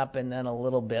going up, and then a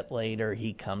little bit later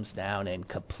he comes down, and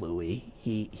kaplooey,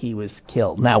 he was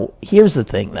killed. Now, here's the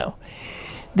thing, though.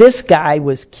 This guy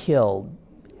was killed,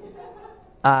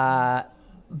 but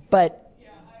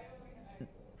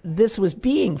this was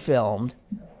being filmed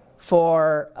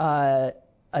for a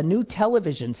new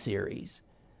television series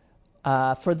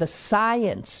for the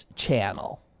Science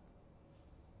Channel.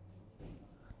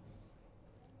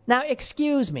 Now,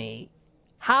 excuse me,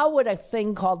 how would a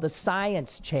thing called the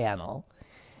Science Channel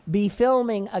be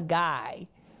filming a guy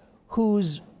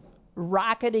who's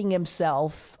rocketing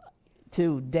himself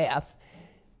to death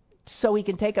so he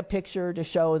can take a picture to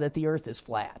show that the Earth is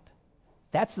flat?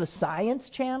 That's the Science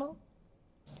Channel?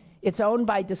 It's owned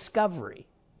by Discovery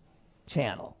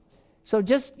Channel. So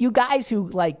just you guys who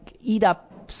eat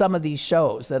up some of these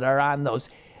shows that are on those,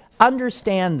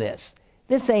 understand this.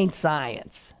 This ain't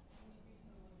science.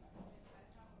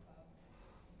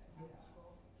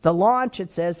 The launch,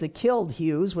 it says, that killed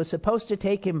Hughes was supposed to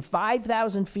take him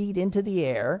 5,000 feet into the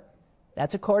air.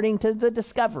 That's according to the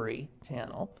Discovery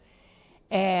Channel.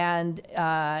 And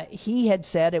he had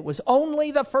said it was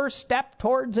only the first step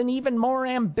towards an even more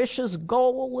ambitious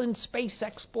goal in space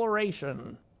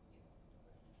exploration.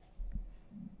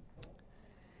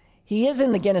 He is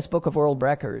in the Guinness Book of World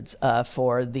Records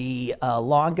for the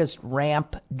longest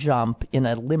ramp jump in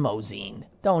a limousine.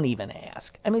 Don't even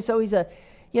ask. So he's a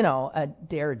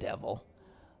daredevil.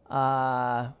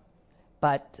 But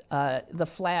the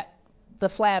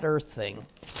flat Earth thing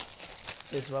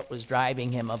is what was driving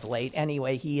him of late.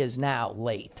 Anyway, he is now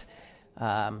late.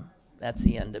 That's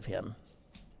the end of him.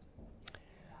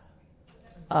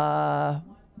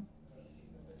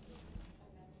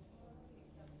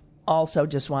 Also,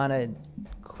 just want to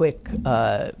quick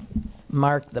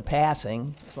mark the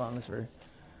passing, as long as we're,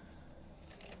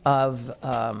 of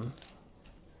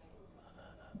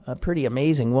a pretty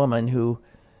amazing woman who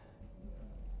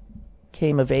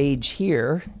came of age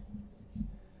here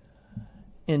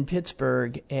in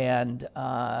Pittsburgh and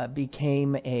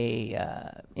became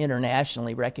a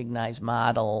internationally recognized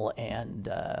model and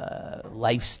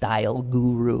lifestyle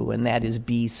guru, and that is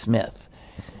Bea Smith.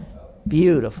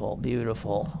 Beautiful,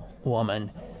 beautiful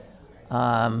woman.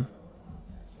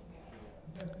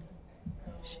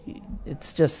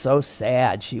 It's just so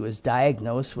sad. She was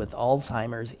diagnosed with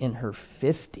Alzheimer's in her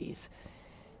 50s.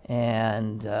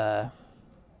 And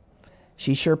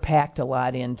she sure packed a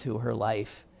lot into her life,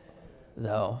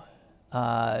 though.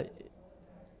 Her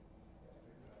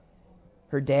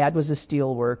dad was a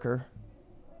steel worker.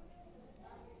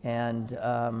 And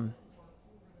I'm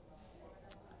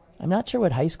not sure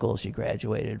what high school she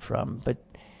graduated from, but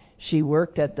she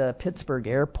worked at the Pittsburgh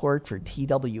airport for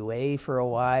TWA for a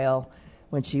while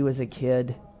when she was a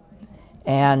kid.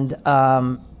 And,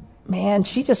 man,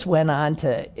 she just went on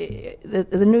to...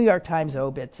 The New York Times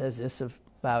obit says this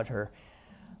about her.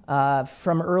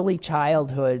 From early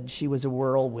childhood, she was a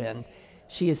whirlwind.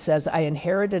 She says, I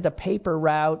inherited a paper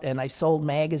route and I sold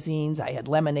magazines. I had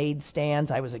lemonade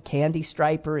stands. I was a candy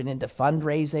striper and into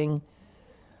fundraising.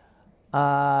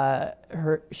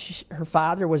 Her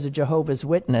father was a Jehovah's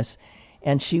Witness,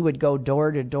 and she would go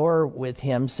door to door with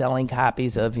him selling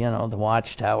copies of, The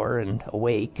Watchtower and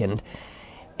Awake.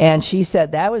 And she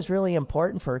said that was really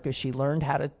important for her because she learned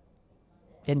how to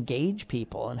engage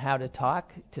people and how to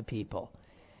talk to people.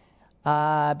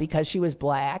 Because she was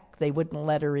black, they wouldn't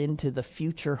let her into the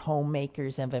Future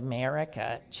Homemakers of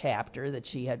America chapter that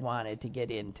she had wanted to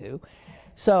get into.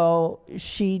 So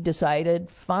she decided,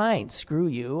 fine, screw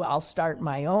you, I'll start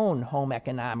my own home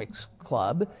economics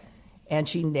club. And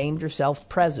she named herself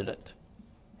president.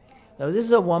 So this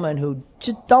is a woman who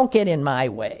just don't get in my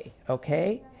way,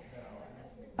 okay?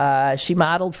 She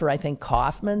modeled for, I think,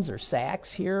 Kaufman's or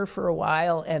Saks here for a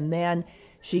while, and then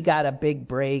she got a big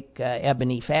break,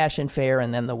 Ebony Fashion Fair,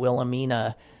 and then the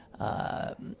Wilhelmina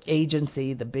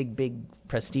agency, the big,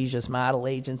 prestigious model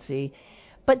agency.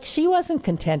 But she wasn't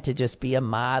content to just be a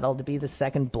model, to be the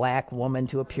second black woman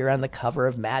to appear on the cover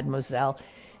of Mademoiselle.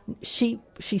 She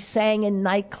sang in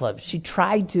nightclubs. She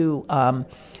tried to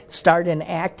start an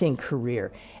acting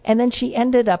career. And then she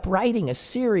ended up writing a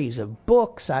series of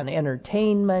books on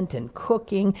entertainment and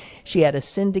cooking. She had a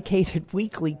syndicated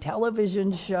weekly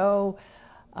television show.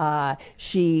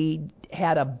 She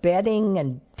had a bedding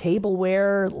and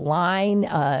tableware line,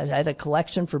 had a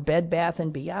collection for Bed Bath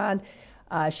 & Beyond.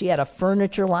 She had a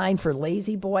furniture line for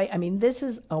Lazy Boy. I mean, this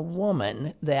is a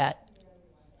woman that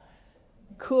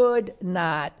could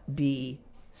not be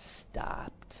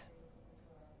stopped.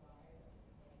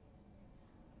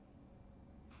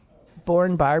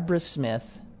 Born Barbara Smith,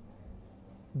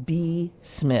 B.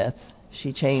 Smith.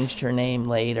 She changed her name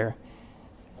later.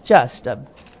 Just a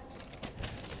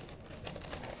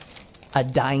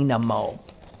dynamo,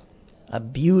 a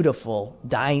beautiful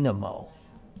dynamo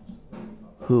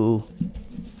who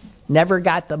never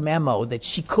got the memo that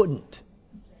she couldn't.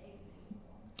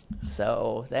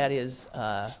 So that is,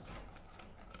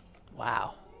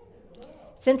 wow.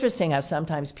 It's interesting how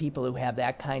sometimes people who have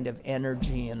that kind of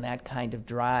energy and that kind of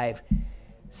drive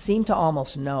seem to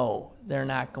almost know they're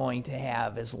not going to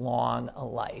have as long a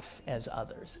life as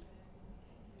others.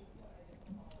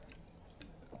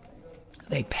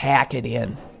 They pack it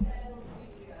in.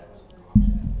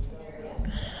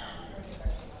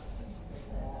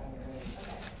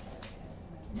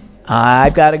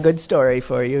 I've got a good story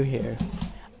for you here.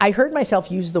 I heard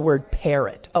myself use the word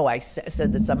parrot. Oh, I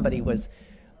said that somebody was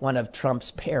one of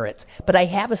Trump's parrots. But I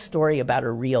have a story about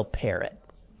a real parrot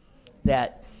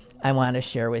that I want to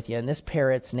share with you. And this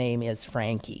parrot's name is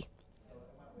Frankie.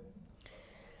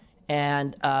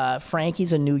 And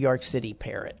Frankie's a New York City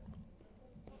parrot.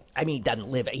 I mean,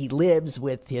 he lives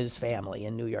with his family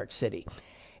in New York City.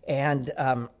 And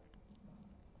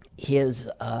his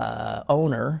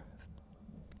owner,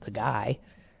 the guy,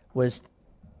 had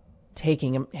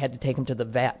to take him to the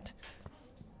vet.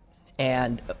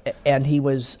 And he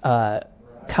was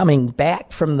coming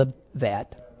back from the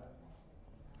vet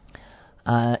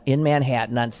in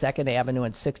Manhattan on 2nd Avenue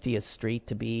and 60th Street,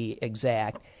 to be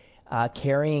exact,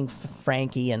 carrying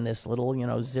Frankie in this little,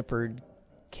 zippered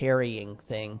carrying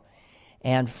thing.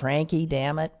 And Frankie,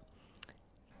 damn it,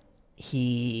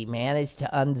 he managed to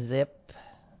unzip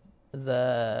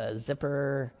the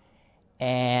zipper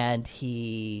and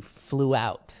he flew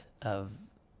out of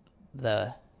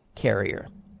the carrier.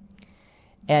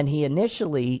 And he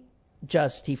initially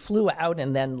he flew out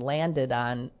and then landed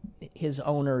on his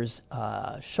owner's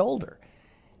shoulder,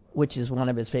 which is one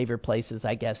of his favorite places,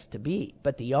 I guess, to be.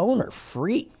 But the owner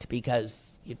freaked because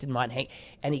he didn't want to hang,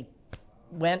 and he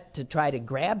went to try to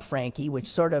grab Frankie, which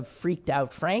sort of freaked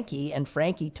out Frankie, and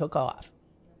Frankie took off.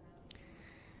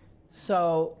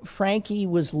 So Frankie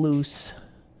was loose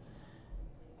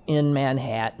in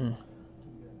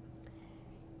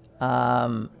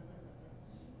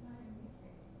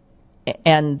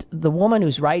And the woman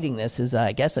who's writing this is,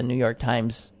 I guess, a New York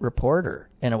Times reporter,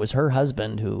 and it was her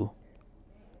husband who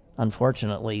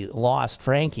unfortunately lost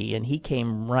Frankie, and he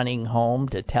came running home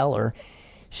to tell her.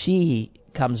 She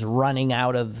comes running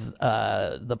out of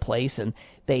the place, and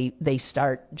they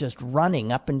start just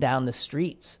running up and down the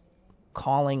streets,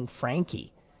 calling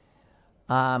Frankie.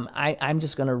 I'm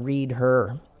just going to read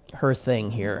her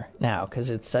thing here now because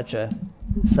it's such a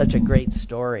great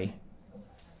story.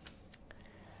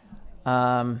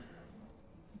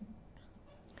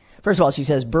 First of all, she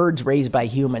says, birds raised by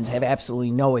humans have absolutely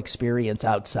no experience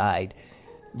outside.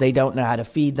 They don't know how to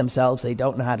feed themselves. They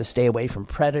don't know how to stay away from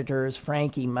predators.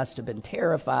 Frankie must have been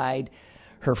terrified.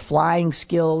 Her flying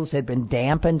skills had been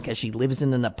dampened because she lives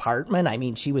in an apartment. I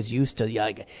mean, she was used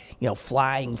to,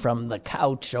 flying from the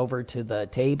couch over to the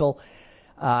table.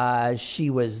 She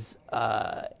was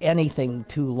anything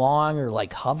too long or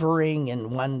like hovering in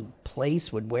one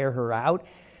place would wear her out.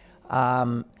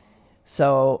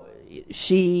 So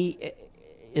she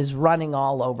is running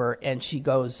all over, and she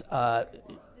goes,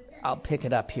 I'll pick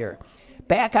it up here.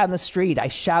 Back on the street, I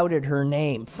shouted her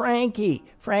name, Frankie,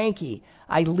 Frankie.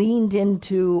 I leaned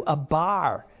into a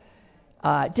bar.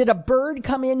 Did a bird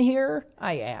come in here?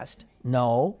 I asked.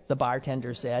 No, the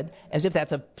bartender said, as if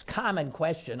that's a common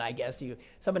question, I guess.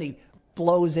 Somebody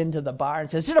blows into the bar and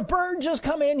says, did a bird just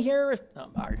come in here? No,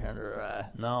 bartender,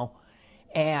 no.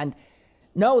 And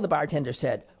no, the bartender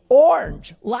said,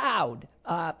 orange, loud,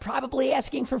 probably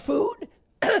asking for food?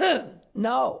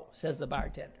 No, says the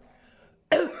bartender.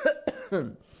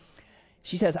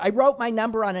 She says, I wrote my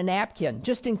number on a napkin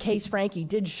just in case Frankie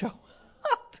did show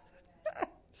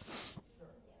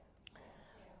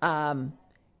up.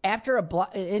 After a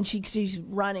block, and she's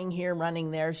running here,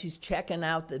 running there. She's checking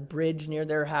out the bridge near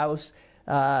their house,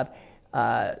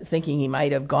 thinking he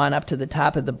might have gone up to the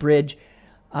top of the bridge.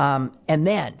 And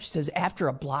then, she says, after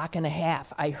a block and a half,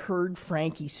 I heard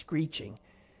Frankie screeching.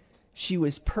 She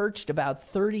was perched about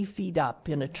 30 feet up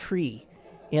in a tree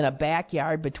in a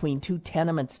backyard between two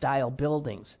tenement-style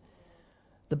buildings.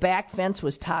 The back fence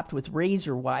was topped with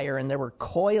razor wire, and there were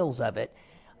coils of it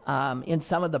in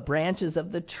some of the branches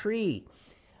of the tree.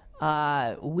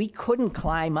 We couldn't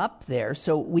climb up there,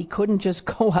 so we couldn't just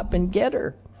go up and get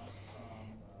her.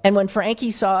 And when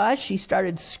Frankie saw us, she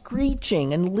started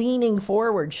screeching and leaning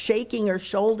forward, shaking her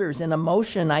shoulders in a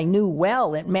motion I knew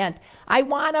well. It meant, I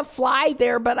want to fly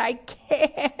there, but I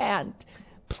can't.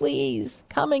 Please,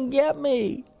 come and get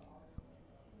me.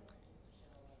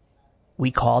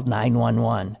 We called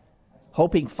 911,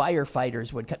 hoping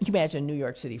firefighters would come. Can you imagine New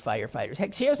York City firefighters? Hey,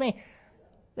 excuse me,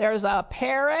 there's a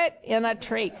parrot in a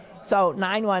tree. So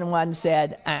 911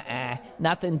 said,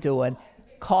 nothing doing.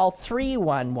 Call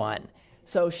 311.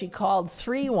 So she called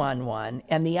 311,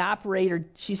 and the operator,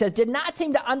 she says, did not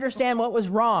seem to understand what was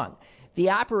wrong. The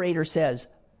operator says,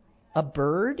 a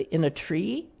bird in a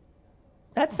tree?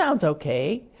 That sounds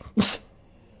okay.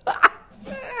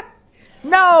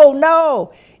 No.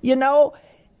 No.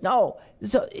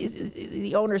 So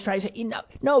the owner's trying to say,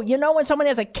 no, when someone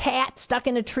has a cat stuck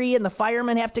in a tree and the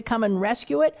firemen have to come and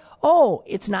rescue it? Oh,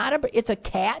 it's a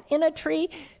cat in a tree?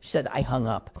 She said, I hung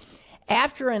up.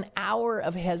 After an hour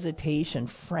of hesitation,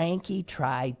 Frankie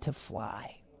tried to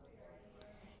fly.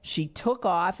 She took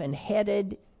off and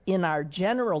headed in our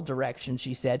general direction,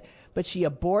 she said, but she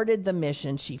aborted the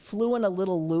mission. She flew in a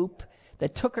little loop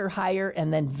that took her higher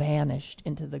and then vanished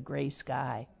into the gray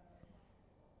sky.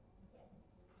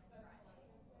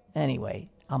 Anyway,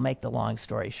 I'll make the long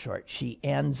story short. She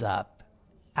ends up,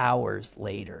 hours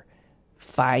later,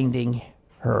 finding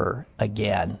her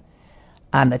again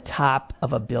on the top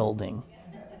of a building.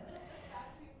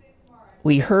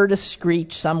 We heard a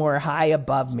screech somewhere high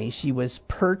above me. She was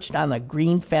perched on the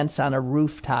green fence on a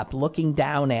rooftop looking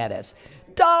down at us.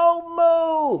 Don't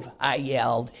move, I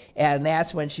yelled. And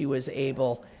that's when she was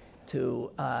able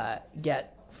to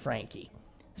get Frankie.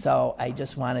 So I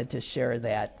just wanted to share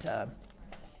that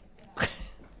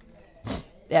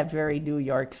that very New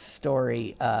York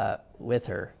story with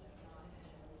her.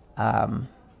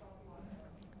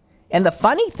 And the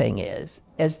funny thing is,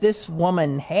 as this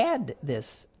woman had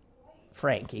this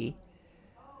Frankie,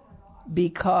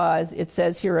 because it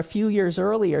says here a few years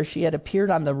earlier she had appeared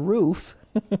on the roof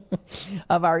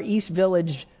of our East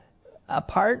Village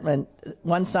apartment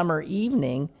one summer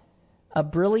evening, a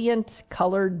brilliant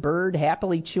colored bird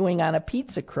happily chewing on a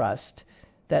pizza crust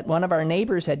that one of our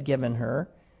neighbors had given her.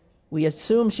 We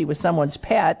assumed she was someone's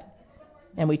pet,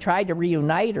 and we tried to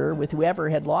reunite her with whoever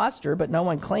had lost her, but no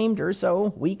one claimed her,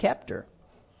 so we kept her.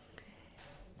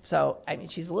 So, I mean,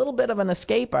 she's a little bit of an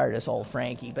escape artist, old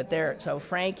Frankie. So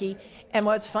Frankie, and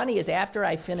what's funny is after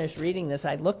I finished reading this,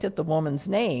 I looked at the woman's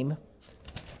name,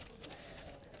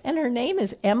 And her name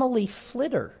is Emily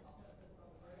Flitter.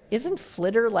 Isn't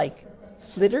flitter like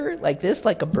this,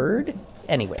 like a bird?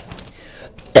 Anyway.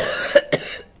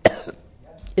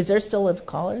 Is there still a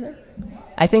caller there?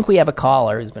 I think we have a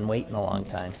caller who's been waiting a long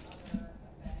time.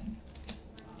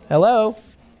 Hello?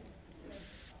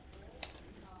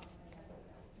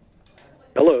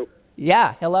 Hello.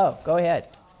 Yeah, hello. Go ahead.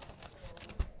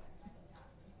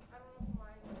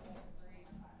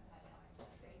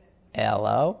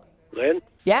 Hello? Lynn?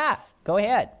 Yeah, go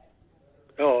ahead.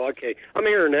 Oh, okay. I'm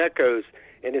hearing echoes,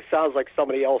 and it sounds like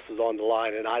somebody else is on the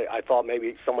line, and I thought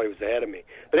maybe somebody was ahead of me.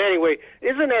 But anyway,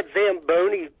 isn't that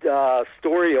Zamboni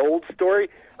story, old story?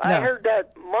 No. I heard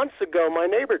that months ago. My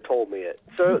neighbor told me it.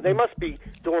 So they must be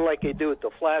doing like they do with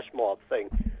the flash mob thing,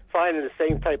 finding the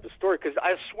same type of story, because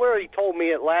I swear he told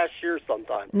me it last year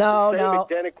sometime. No, the same no.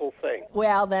 identical thing.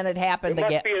 Well, then it happened It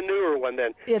again. must be a newer one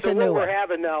then. It's so a what new we're one.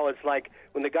 having now is like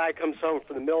when the guy comes home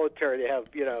from the military, they have,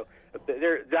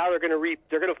 they're going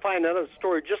to find another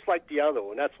story just like the other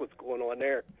one. That's what's going on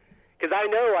there. Because I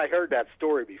know I heard that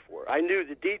story before. I knew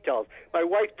the details. My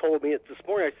wife told me it this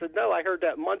morning. I said, no, I heard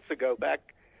that months ago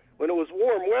back when it was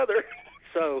warm weather.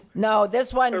 So no,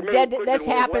 this one this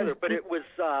happened. Weather, but it was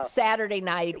Saturday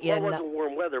night it wasn't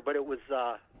warm weather, but it was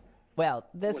well,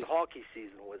 this when hockey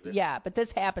season was it? Yeah, but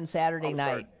this happened Saturday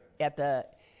night at the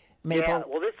Maple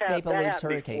Leafs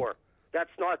Hurricane. Before.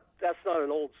 That's not an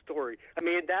old story. I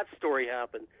mean, that story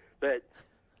happened, but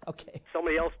okay,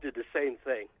 somebody else did the same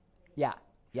thing. Yeah.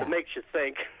 It makes you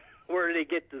think, where do they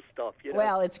get this stuff?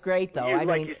 Well, it's great though.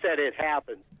 Like you said, it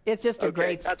happened. It's just a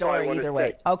great story either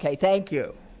way. Say. Okay, thank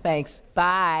you. Thanks.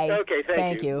 Bye. Okay,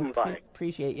 thank you. Bye.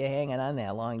 Appreciate you hanging on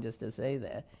that long just to say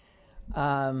that.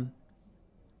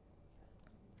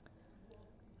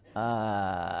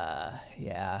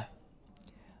 Yeah.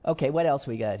 Okay, what else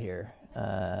we got here?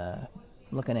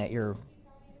 Looking at your...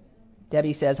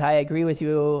 Debbie says, hi, I agree with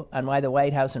you on why the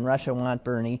White House and Russia want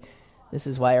Bernie. This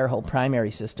is why our whole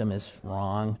primary system is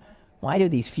wrong. Why do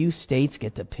these few states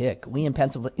get to pick? We in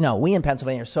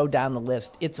Pennsylvania are so down the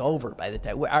list, it's over by the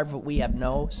time. We have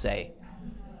no say.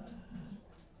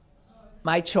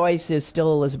 My choice is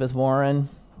still Elizabeth Warren.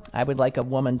 I would like a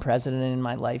woman president in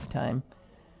my lifetime.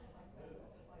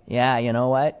 Yeah, you know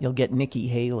what? You'll get Nikki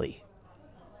Haley.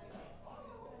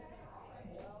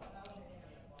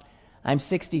 I'm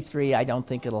 63. I don't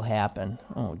think it'll happen.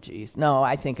 Oh, geez. No,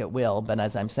 I think it will, but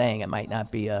as I'm saying, it might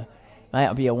not be a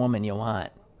woman you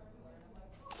want.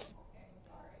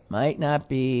 Might not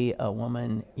be a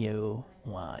woman you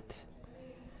want.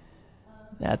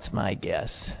 That's my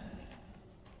guess.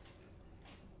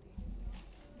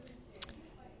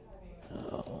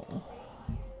 Oh.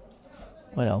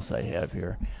 What else I have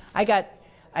here?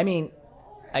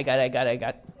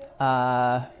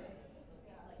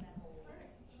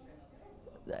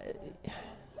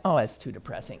 Oh, it's too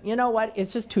depressing. You know what?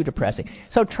 It's just too depressing.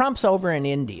 So Trump's over in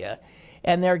India,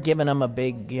 and they're giving him a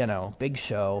big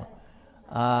show.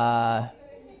 The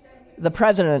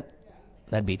president,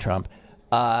 that'd be Trump,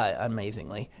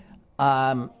 amazingly,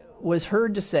 was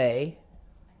heard to say,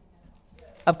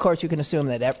 of course you can assume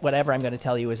that whatever I'm going to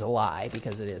tell you is a lie,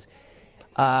 because it is.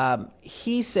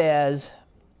 He says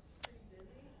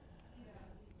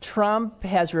Trump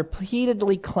has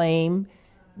repeatedly claimed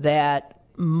that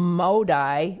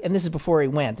Modi, and this is before he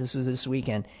went, this was this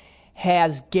weekend,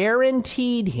 has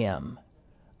guaranteed him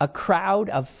a crowd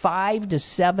of 5 to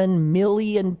 7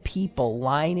 million people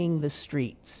lining the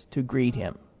streets to greet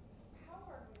him.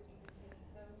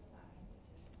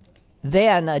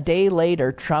 Then, a day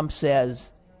later, Trump says,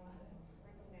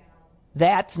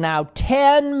 that's now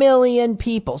 10 million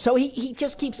people. So he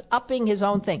just keeps upping his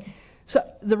own thing. So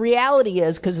the reality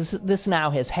is, because this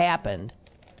now has happened,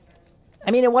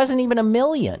 I mean, it wasn't even 1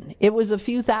 million. It was a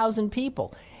few thousand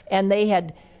people. And they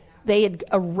had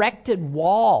erected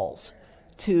walls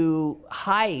to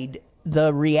hide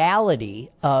the reality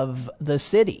of the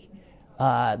city,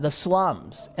 the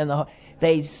slums, and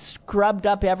they scrubbed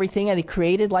up everything, and they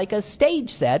created like a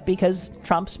stage set because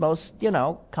Trump's most,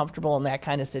 comfortable in that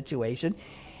kind of situation.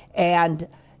 And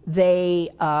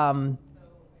they had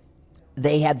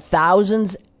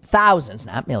thousands,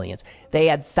 not millions. They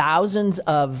had thousands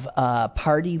of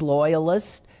party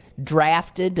loyalists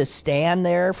drafted to stand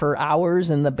there for hours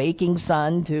in the baking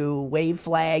sun to wave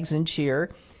flags and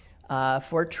cheer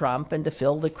for Trump and to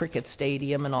fill the cricket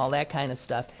stadium and all that kind of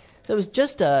stuff. So it was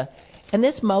just and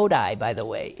this Modi, by the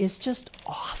way, is just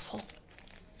awful.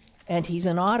 And he's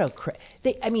an autocrat.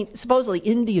 Supposedly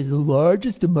India is the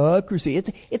largest democracy.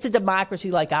 It's a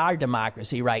democracy like our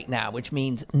democracy right now, which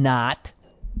means not.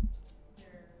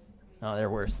 No, they're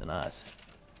worse than us,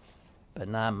 but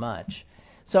not much.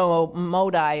 So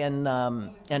Modi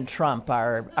and Trump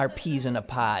are peas in a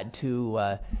pod, two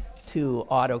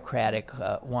autocratic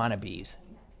wannabes.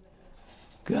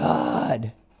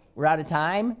 God, we're out of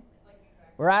time?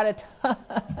 We're out of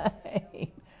time.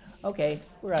 Okay,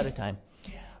 we're out of time.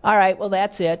 All right, well,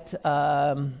 that's it,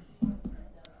 at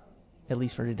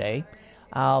least for today.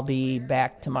 I'll be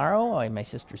back tomorrow. My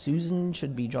sister Susan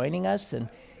should be joining us. And,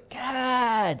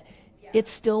 God,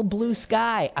 it's still blue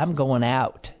sky. I'm going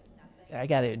out. I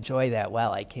got to enjoy that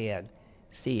while I can.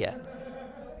 See ya.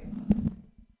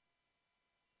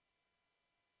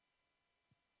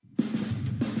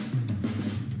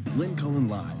 Lynn Cullen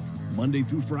Live, Monday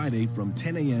through Friday from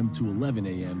 10 a.m. to 11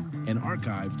 a.m. and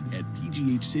archived at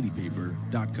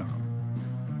pghcitypaper.com.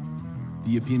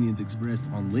 The opinions expressed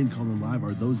on Lynn Cullen Live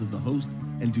are those of the host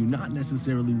and do not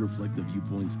necessarily reflect the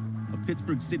viewpoints of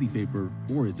Pittsburgh City Paper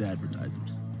or its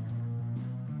advertisers.